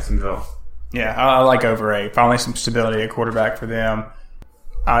 on Jacksonville. Yeah, I like over 8. Finally, some stability at quarterback for them.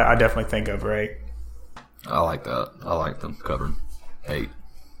 I definitely think over 8. I like that. I like them covering 8.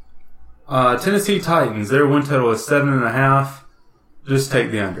 Tennessee Titans, their win total is 7.5. Just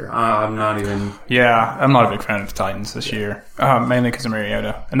take the under. I'm not even. Yeah, I'm not a big fan of the Titans this year, mainly because of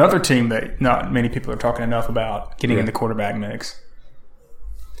Mariota. Another team that not many people are talking enough about getting in the quarterback mix.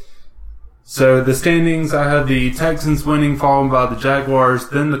 So the standings, I have the Texans winning, followed by the Jaguars,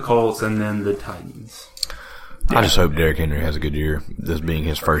 then the Colts, and then the Titans. I just hope Derrick Henry has a good year. This being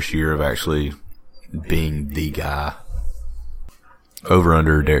his first year of actually being the guy. Over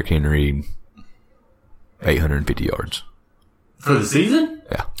under Derrick Henry, 850 yards. For the season?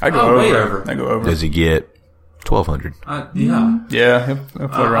 Yeah. I go way over. over. I go over. Does he get 1,200? Yeah. Yeah, he'll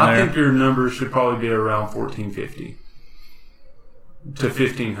put around I there. think your numbers should probably be around 1,450 to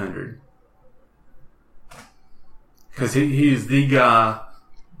 1,500. Because he's the guy.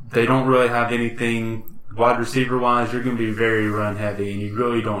 They don't really have anything wide receiver wise. You're going to be very run heavy, and you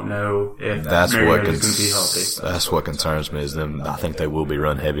really don't know if That's what Mariota's going to be healthy. that's what concerns me is them. I think they will be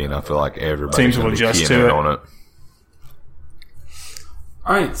run heavy, and I feel like everybody's Teams will going to be adjust keying to in it. on it.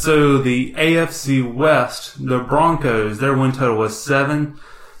 All right, so the AFC West, the Broncos, their win total was 7.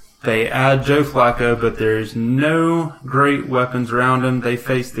 They add Joe Flacco, but there's no great weapons around him. They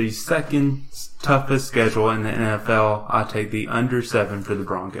face the second toughest schedule in the NFL. I take the under 7 for the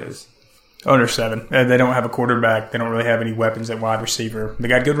Broncos. Under 7. They don't have a quarterback. They don't really have any weapons at wide receiver. They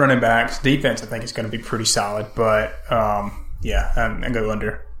got good running backs. Defense, I think, is going to be pretty solid. But, yeah, I go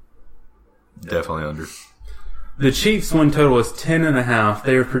under. Definitely under. The Chiefs' win total is 10.5.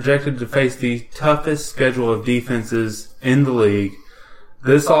 They are projected to face the toughest schedule of defenses in the league.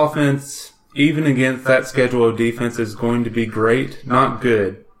 This offense, even against that schedule of defense, is going to be great. Not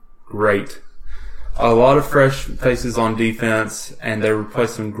good. Great. A lot of fresh faces on defense, and they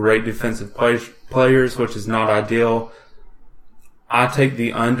replace some great defensive players, which is not ideal. I take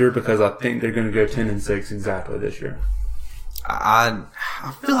the under because I think they're going to go 10-6 exactly this year. I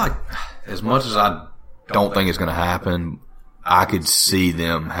feel like as much as I don't think it's going to happen, I could see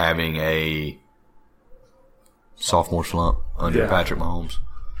them having a sophomore slump under Patrick Mahomes.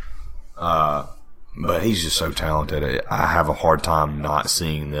 But he's just so talented. I have a hard time not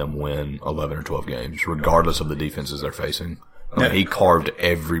seeing them win 11 or 12 games, regardless of the defenses they're facing. I mean, he carved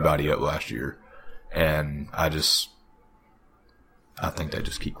everybody up last year, and I think they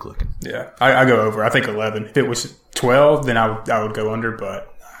just keep clicking. Yeah, I go over. I think 11. If it was 12, then I would go under,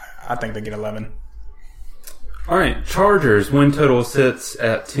 but I think they get 11. All right, Chargers win total sits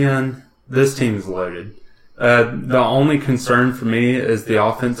at 10. This team is loaded. The only concern for me is the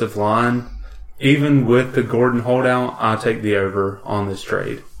offensive line. Even with the Gordon holdout, I take the over on this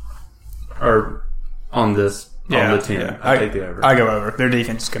trade. Or on the 10. I take the over. I go over. Their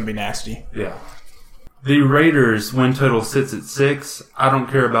defense is going to be nasty. Yeah. The Raiders win total sits at 6. I don't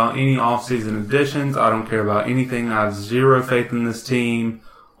care about any offseason additions. I don't care about anything. I have zero faith in this team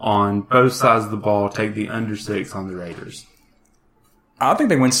on both sides of the ball. Take the under 6 on the Raiders. I think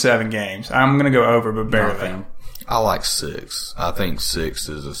they win 7 games. I'm going to go over, but barely. I like 6. I think 6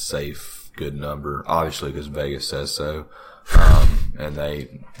 is a safe, good number, obviously, because Vegas says so. And they're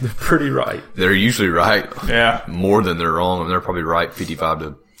pretty right. They're usually right. Yeah. More than they're wrong. They're probably right 55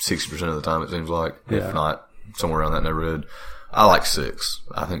 to 60% of the time, it seems like. Yeah. If not, somewhere around that neighborhood. I like 6.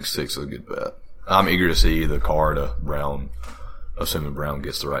 I think 6 is a good bet. I'm eager to see the Carr to Brown, assuming Brown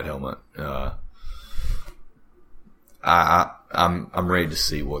gets the right helmet. I'm ready to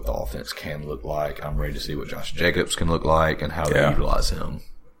see what the offense can look like. I'm ready to see what Josh Jacobs can look like and how they utilize him.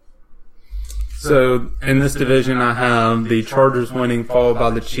 So, in this division, I have the Chargers winning, followed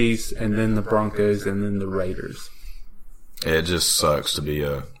by the Chiefs, and then the Broncos, and then the Raiders. It just sucks to be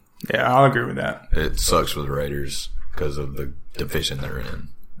Yeah, I'll agree with that. It sucks for the Raiders because of the division they're in.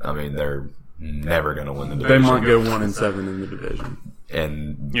 I mean, they're never going to win the division. They might go 1-7 in the division.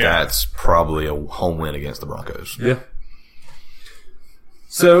 And that's probably a home win against the Broncos. Yeah.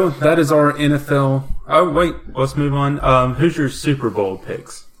 So, that is our NFL. Oh, wait, let's move on. Who's your Super Bowl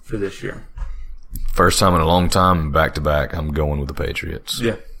picks for this year? First time in a long time, back-to-back, I'm going with the Patriots.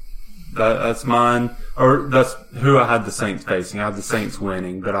 Yeah. That's mine. Or that's who I had the Saints facing. I have the Saints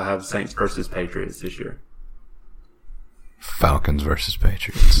winning, but I have Saints versus Patriots this year. Falcons versus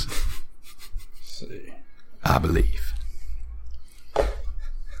Patriots. I believe.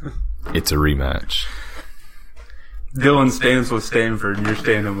 It's a rematch. Dylan stands with Stanford, and you're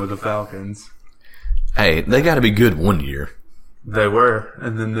standing with the Falcons. Hey, they got to be good one year. They were,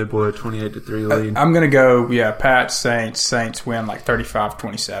 and then they blew a 28-3 lead. I'm going to go, Pats, Saints win like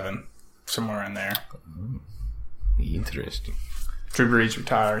 35-27, somewhere in there. Interesting. Drew Brees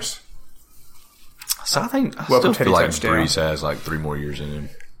retires. So I still feel like Brees has like 3 more years in him.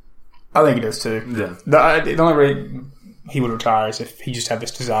 I think he does too. Yeah. The only way he would retire is if he just had this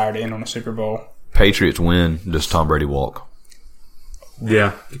desire to end on a Super Bowl. Patriots win. Does Tom Brady walk?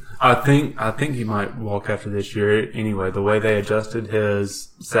 Yeah, I think he might walk after this year anyway. The way they adjusted his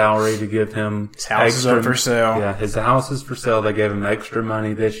salary to give him his house is up for sale. Yeah, his house is for sale. They gave him extra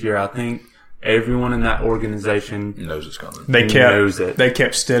money this year. I think everyone in that organization knows it's coming. knows it. They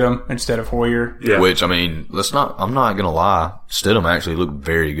kept Stidham instead of Hoyer. Yeah. Which, I mean, I'm not going to lie. Stidham actually looked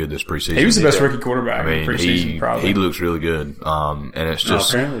very good this preseason. He was the best rookie quarterback in preseason, probably. He looks really good. And it's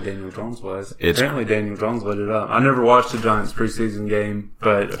just. Apparently Daniel Jones was. Daniel Jones lit it up. I never watched the Giants preseason game,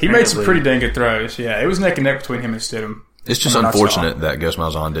 but he made some pretty dang good throws. Yeah, it was neck and neck between him and Stidham. It's just unfortunate that Gus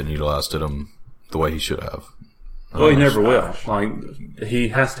Malzahn didn't utilize Stidham the way he should have. Well, he never will. Like, he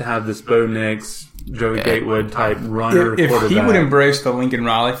has to have this Bo Nix, Joey Gatewood type runner quarterback. If he would embrace the Lincoln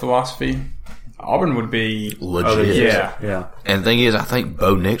Riley philosophy, Auburn would be legit. Yeah. And the thing is, I think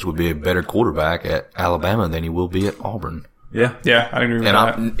Bo Nix would be a better quarterback at Alabama than he will be at Auburn. Yeah. Yeah, I agree with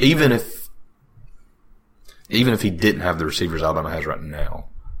that. And even if he didn't have the receivers Alabama has right now,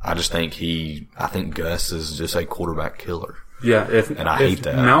 I think Gus is just a quarterback killer. Yeah, And I hate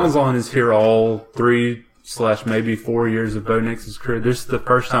that. Malzahn is here all 3/maybe 4 years of Bo Nix's career, this is the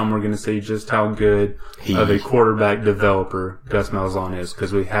first time we're going to see just how good of a quarterback developer Gus Malzahn is,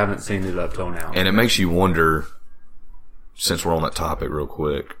 because we haven't seen it up till now. And it makes you wonder, since we're on that topic real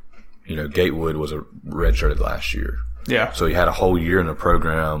quick, Gatewood was a redshirted last year. Yeah. So he had a whole year in the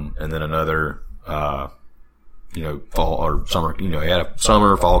program and then another, fall or summer, he had a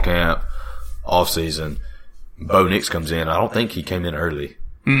summer, fall camp, off season. Bo Nix comes in. I don't think he came in early.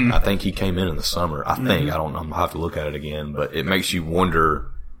 I think he came in the summer. I don't know. I'll have to look at it again, but it makes you wonder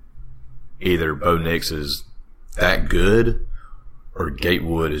either Bo Nix is that good or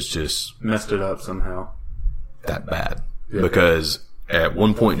Gatewood is just messed it up somehow. That bad. Yeah. Because at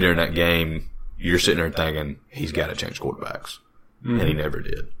one point during that game, you're sitting there thinking he's got to change quarterbacks, and he never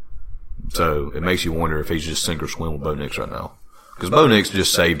did. So it makes you wonder if he's just sink or swim with Bo Nix right now. Because Bo Nix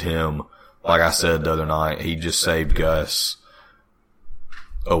just saved him. Like I said the other night, he just saved Gus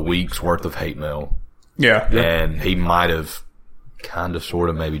a week's worth of hate mail. Yeah. And he might have kind of, sort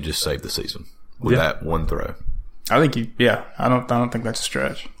of, maybe just saved the season with that one throw. I think I don't think that's a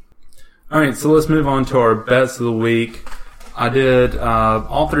stretch. All right, so let's move on to our bets of the week. I did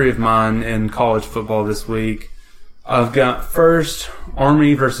all three of mine in college football this week. I've got first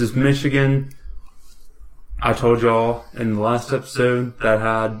Army versus Michigan. I told y'all in the last episode that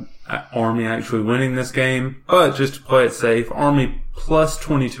I had Army actually winning this game, but just to play it safe, Army plus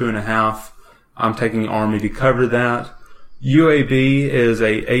 22.5. I'm taking Army to cover that. UAB is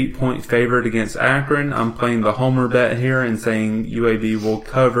a 8-point favorite against Akron. I'm playing the homer bet here and saying UAB will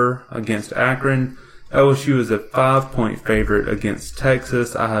cover against Akron. LSU is a 5-point favorite against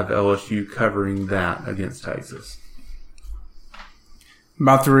Texas. I have LSU covering that against Texas.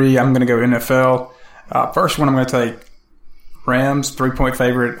 My three, I'm going to go NFL. First one, I'm going to take Rams, 3-point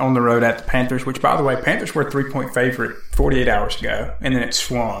favorite on the road at the Panthers, which, by the way, Panthers were a 3-point favorite 48 hours ago, and then it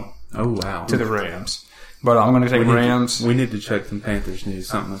swung to the Rams. But I'm going to take Rams. We need to check some Panthers news.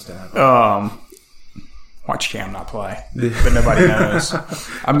 Something must have happened. Watch Cam not play, but nobody knows.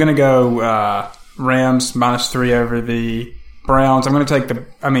 I'm going to go Rams -3 over the Browns. I'm going to take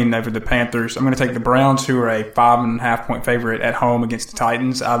over the Panthers. I'm going to take the Browns, who are a 5.5-point favorite at home against the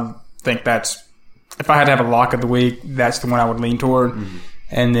Titans. I think that's, if I had to have a lock of the week, that's the one I would lean toward. Mm-hmm.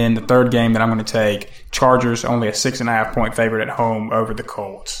 And then the third game that I'm going to take, Chargers, only a 6.5-point favorite at home over the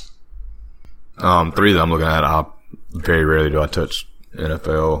Colts. Three that I'm looking at, very rarely do I touch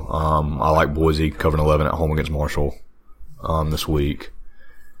NFL. I like Boise covering 11 at home against Marshall this week.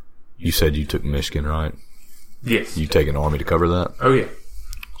 You said you took Michigan, right? Yes. You taking Army to cover that? Oh, yeah.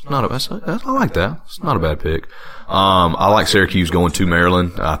 I like that. It's not a bad pick. I like Syracuse going to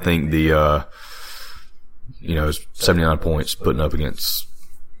Maryland. I think the, 79 points putting up against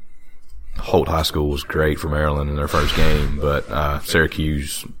Holt High School was great for Maryland in their first game, but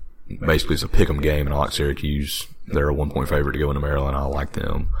Syracuse basically is a pick'em game, and I like Syracuse. They're a 1-point favorite to go into Maryland. I like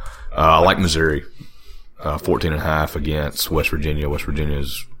them. I like Missouri, 14.5 against West Virginia. West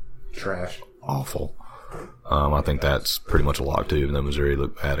Virginia's trash, awful. I think that's pretty much a lock too, even though Missouri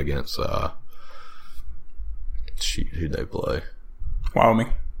looked bad against who'd they play?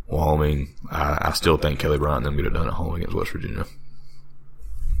 Wyoming. I still think Kelly Bryant and them get it done at home against West Virginia.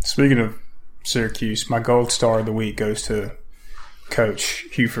 Speaking of Syracuse, my gold star of the week goes to Coach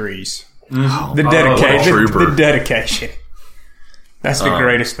Hugh Freeze. The dedication. That's the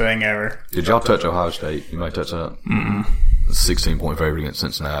greatest thing ever. Did y'all touch Ohio State? You might touch that? 16-point favorite against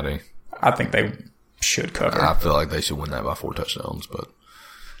Cincinnati. I think they should cover. I feel like they should win that by 4 touchdowns, but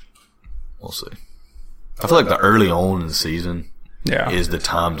we'll see. I feel like the early on in the season is the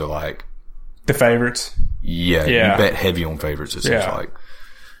time to like the favorites. Yeah, you bet heavy on favorites, it seems like.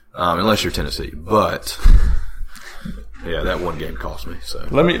 Unless you're Tennessee. But yeah, that one game cost me. So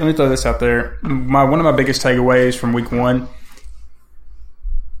let me throw this out there. One of my biggest takeaways from week one,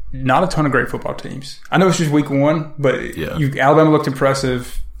 not a ton of great football teams. I know it's just week one, but Alabama looked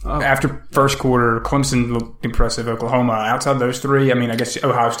impressive. After first quarter, Clemson looked impressive. Oklahoma, outside those three, I guess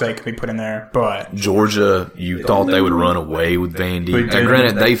Ohio State could be put in there. But Georgia, you thought they would run away with Vandy. And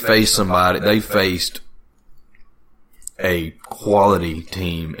granted, they faced a quality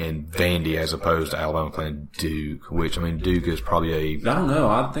team in Vandy as opposed to Alabama playing Duke, which, Duke is probably a... I don't know.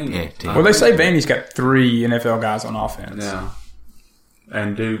 I think... team. Well, they say Vandy's got 3 NFL guys on offense. Yeah.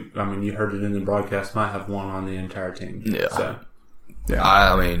 And Duke, you heard it in the broadcast, might have one on the entire team. Yeah. So...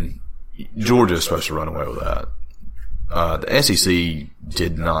 Yeah. Georgia's supposed to run away with that. The SEC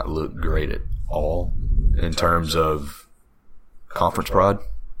did not look great at all in terms of conference pride.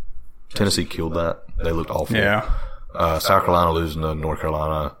 Tennessee killed that. They looked awful. Yeah. South Carolina losing to North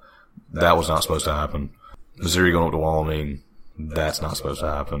Carolina, that was not supposed to happen. Missouri going up to Wyoming, That's not supposed to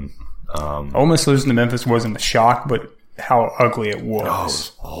happen. Ole Miss losing to Memphis wasn't a shock, but how ugly it was. Oh, it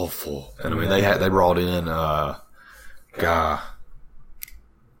was awful. And I mean, they brought in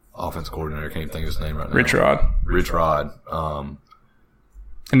offense coordinator. Can't even think of his name right now. Rich Rod.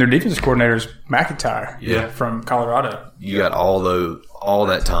 And their defensive coordinator is McIntyre. Yeah. From Colorado. You got all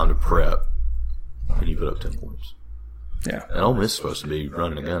that time to prep, and you put up 10 points. Yeah. And Ole Miss is supposed to be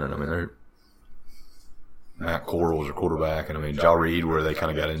running and gunning. I mean, Matt Corral was their quarterback, and I mean, Ja Reed, where they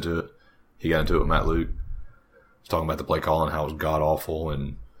kind of got into it. He got into it with Matt Luke. He was talking about the play calling, how it was god awful,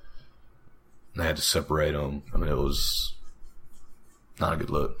 and they had to separate them. I mean, it was not a good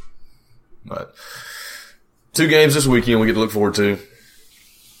look. But 2 games this weekend we get to look forward to.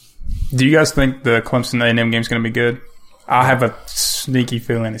 Do you guys think the Clemson A&M game is going to be good? I have a sneaky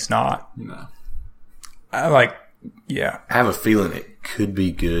feeling it's not. No. Yeah. I have a feeling it could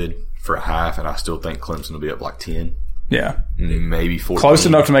be good for a half, and I still think Clemson will be up like 10. Yeah. Maybe 14. Close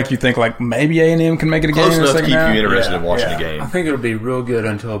enough to make you think like maybe A&M can make it a game. Close in the enough to second keep half? you interested in watching the game. I think it'll be real good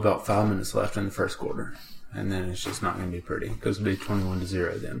until about 5 minutes left in the first quarter. And then it's just not going to be pretty because it'll be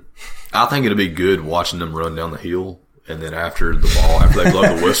 21-0 then. I think it'll be good watching them run down the hill, and then after they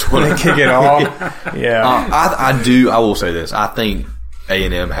blow the whistle, They kick it off. Yeah. I will say this. I think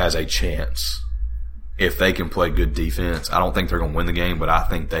A&M has a chance if they can play good defense. I don't think they're going to win the game, but I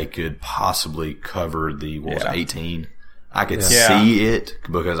think they could possibly cover the 18. I could see it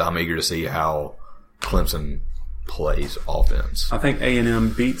because I'm eager to see how Clemson plays offense. I think A&M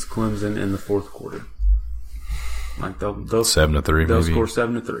beats Clemson in the fourth quarter. Like they'll 7-3, they'll maybe. score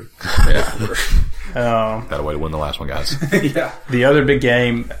 7-3. Got a way to win the last one, guys. Yeah. The other big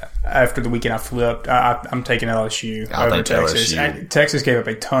game after the weekend I flipped, I'm taking LSU over Texas. LSU. Texas gave up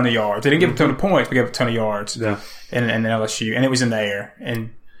a ton of yards. They didn't give up a ton of points, but gave up a ton of yards. Yeah. And LSU. And it was in the air.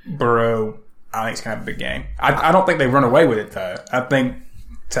 And Burrow, I think it's going to have a big game. I don't think they run away with it, though. I think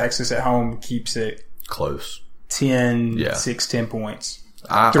Texas at home keeps it Close. 10 points.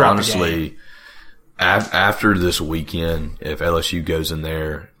 I throughout honestly, after this weekend, if LSU goes in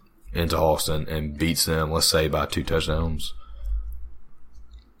there into Austin and beats them, let's say by 2 touchdowns,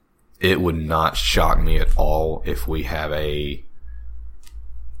 it would not shock me at all if we have a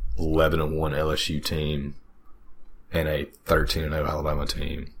 11-1 LSU team and a 13-0 Alabama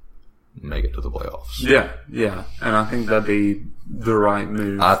team make it to the playoffs. Yeah. And I think that'd be the right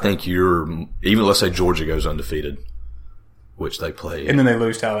move. I think even let's say Georgia goes undefeated, which they play. And then they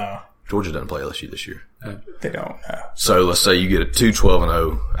lose to Alabama. Georgia doesn't play LSU this year. They don't. So let's say you get a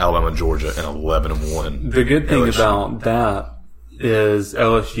 2-12-0 Alabama and Georgia and 11-1. The good thing LSU. about that is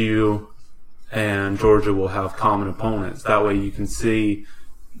LSU and Georgia will have common opponents. That way you can see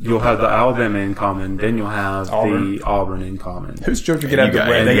you'll have the Alabama in common, then you'll have the Auburn in common. Who's Georgia get out of the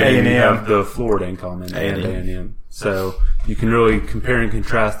way? And They then you have A&M. the Florida in common and A&M. A&M. So you can really compare and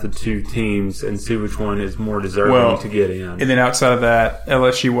contrast the two teams and see which one is more deserving Well, to get in. And then outside of that,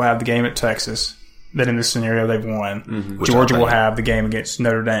 LSU will have the game at Texas. That in this scenario they've won. Mm-hmm. Georgia will have the game against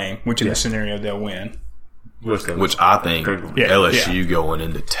Notre Dame, which in this scenario they'll win. Which I think Yeah, LSU going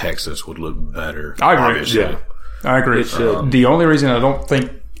into Texas would look better. I agree. Obviously. Yeah. I agree. It should. The only reason I don't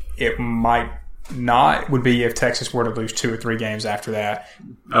think it might not would be if Texas were to lose 2 or 3 games after that.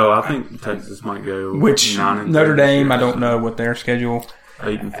 Oh, I think Texas might go Which 9-3 Notre this Dame, year. I don't know what their schedule.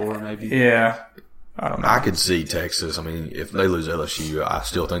 8-4 maybe. Yeah, I don't know. I could see Texas. I mean, if they lose LSU, I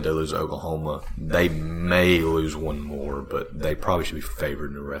still think they lose Oklahoma. They may lose one more, but they probably should be favored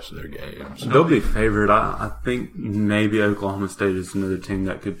in the rest of their games. They'll be favored. I think maybe Oklahoma State is another team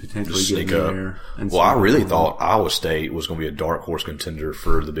that could potentially get Sneak in up. there. And Well, I sneak really up. thought Iowa State was going to be a dark horse contender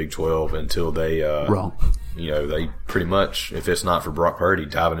for the Big 12 until they, Wrong. you know, they pretty much, if it's not for Brock Purdy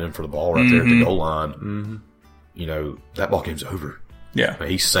diving in for the ball right there at the goal line, you know, that ball game's over. Yeah. I mean,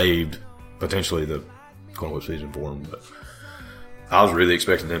 he saved potentially the going to season for him, but I was really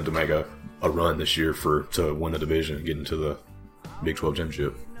expecting them to make a run this year to win the division and get into the Big 12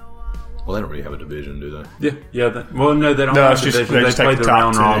 championship. Well, they don't really have a division, do they? Yeah. Well, no, they don't No, have it's a just- division. they They just take play the the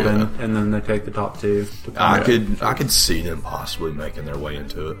top round 2. robin, and then they take the top 2. I could see them possibly making their way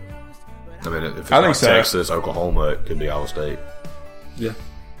into it. I mean, if it's I think not so. Texas, Oklahoma, it could be Iowa State. Yeah.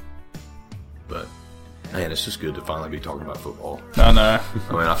 But man, it's just good to finally be talking about football. I know.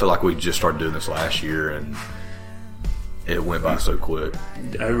 I mean, I feel like we just started doing this last year, and it went by so quick.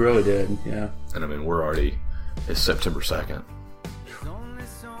 I really did. Yeah. And I mean, it's September 2nd.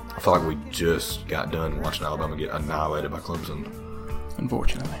 I feel like we just got done watching Alabama get annihilated by Clemson.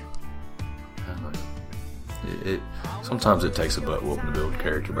 Unfortunately. Sometimes it takes a butt whooping to build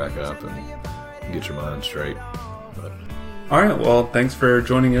character back up and get your mind straight. But All right. Well, thanks for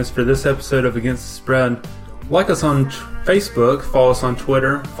joining us for this episode of Against the Spread. Like us on Facebook, follow us on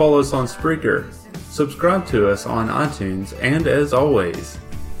Twitter, follow us on Spreaker, subscribe to us on iTunes, and as always,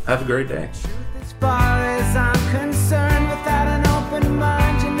 have a great day. As far as I'm concerned, without an open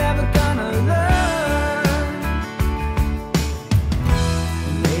mind, you're never gonna learn.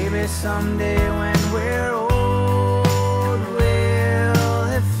 Maybe someday when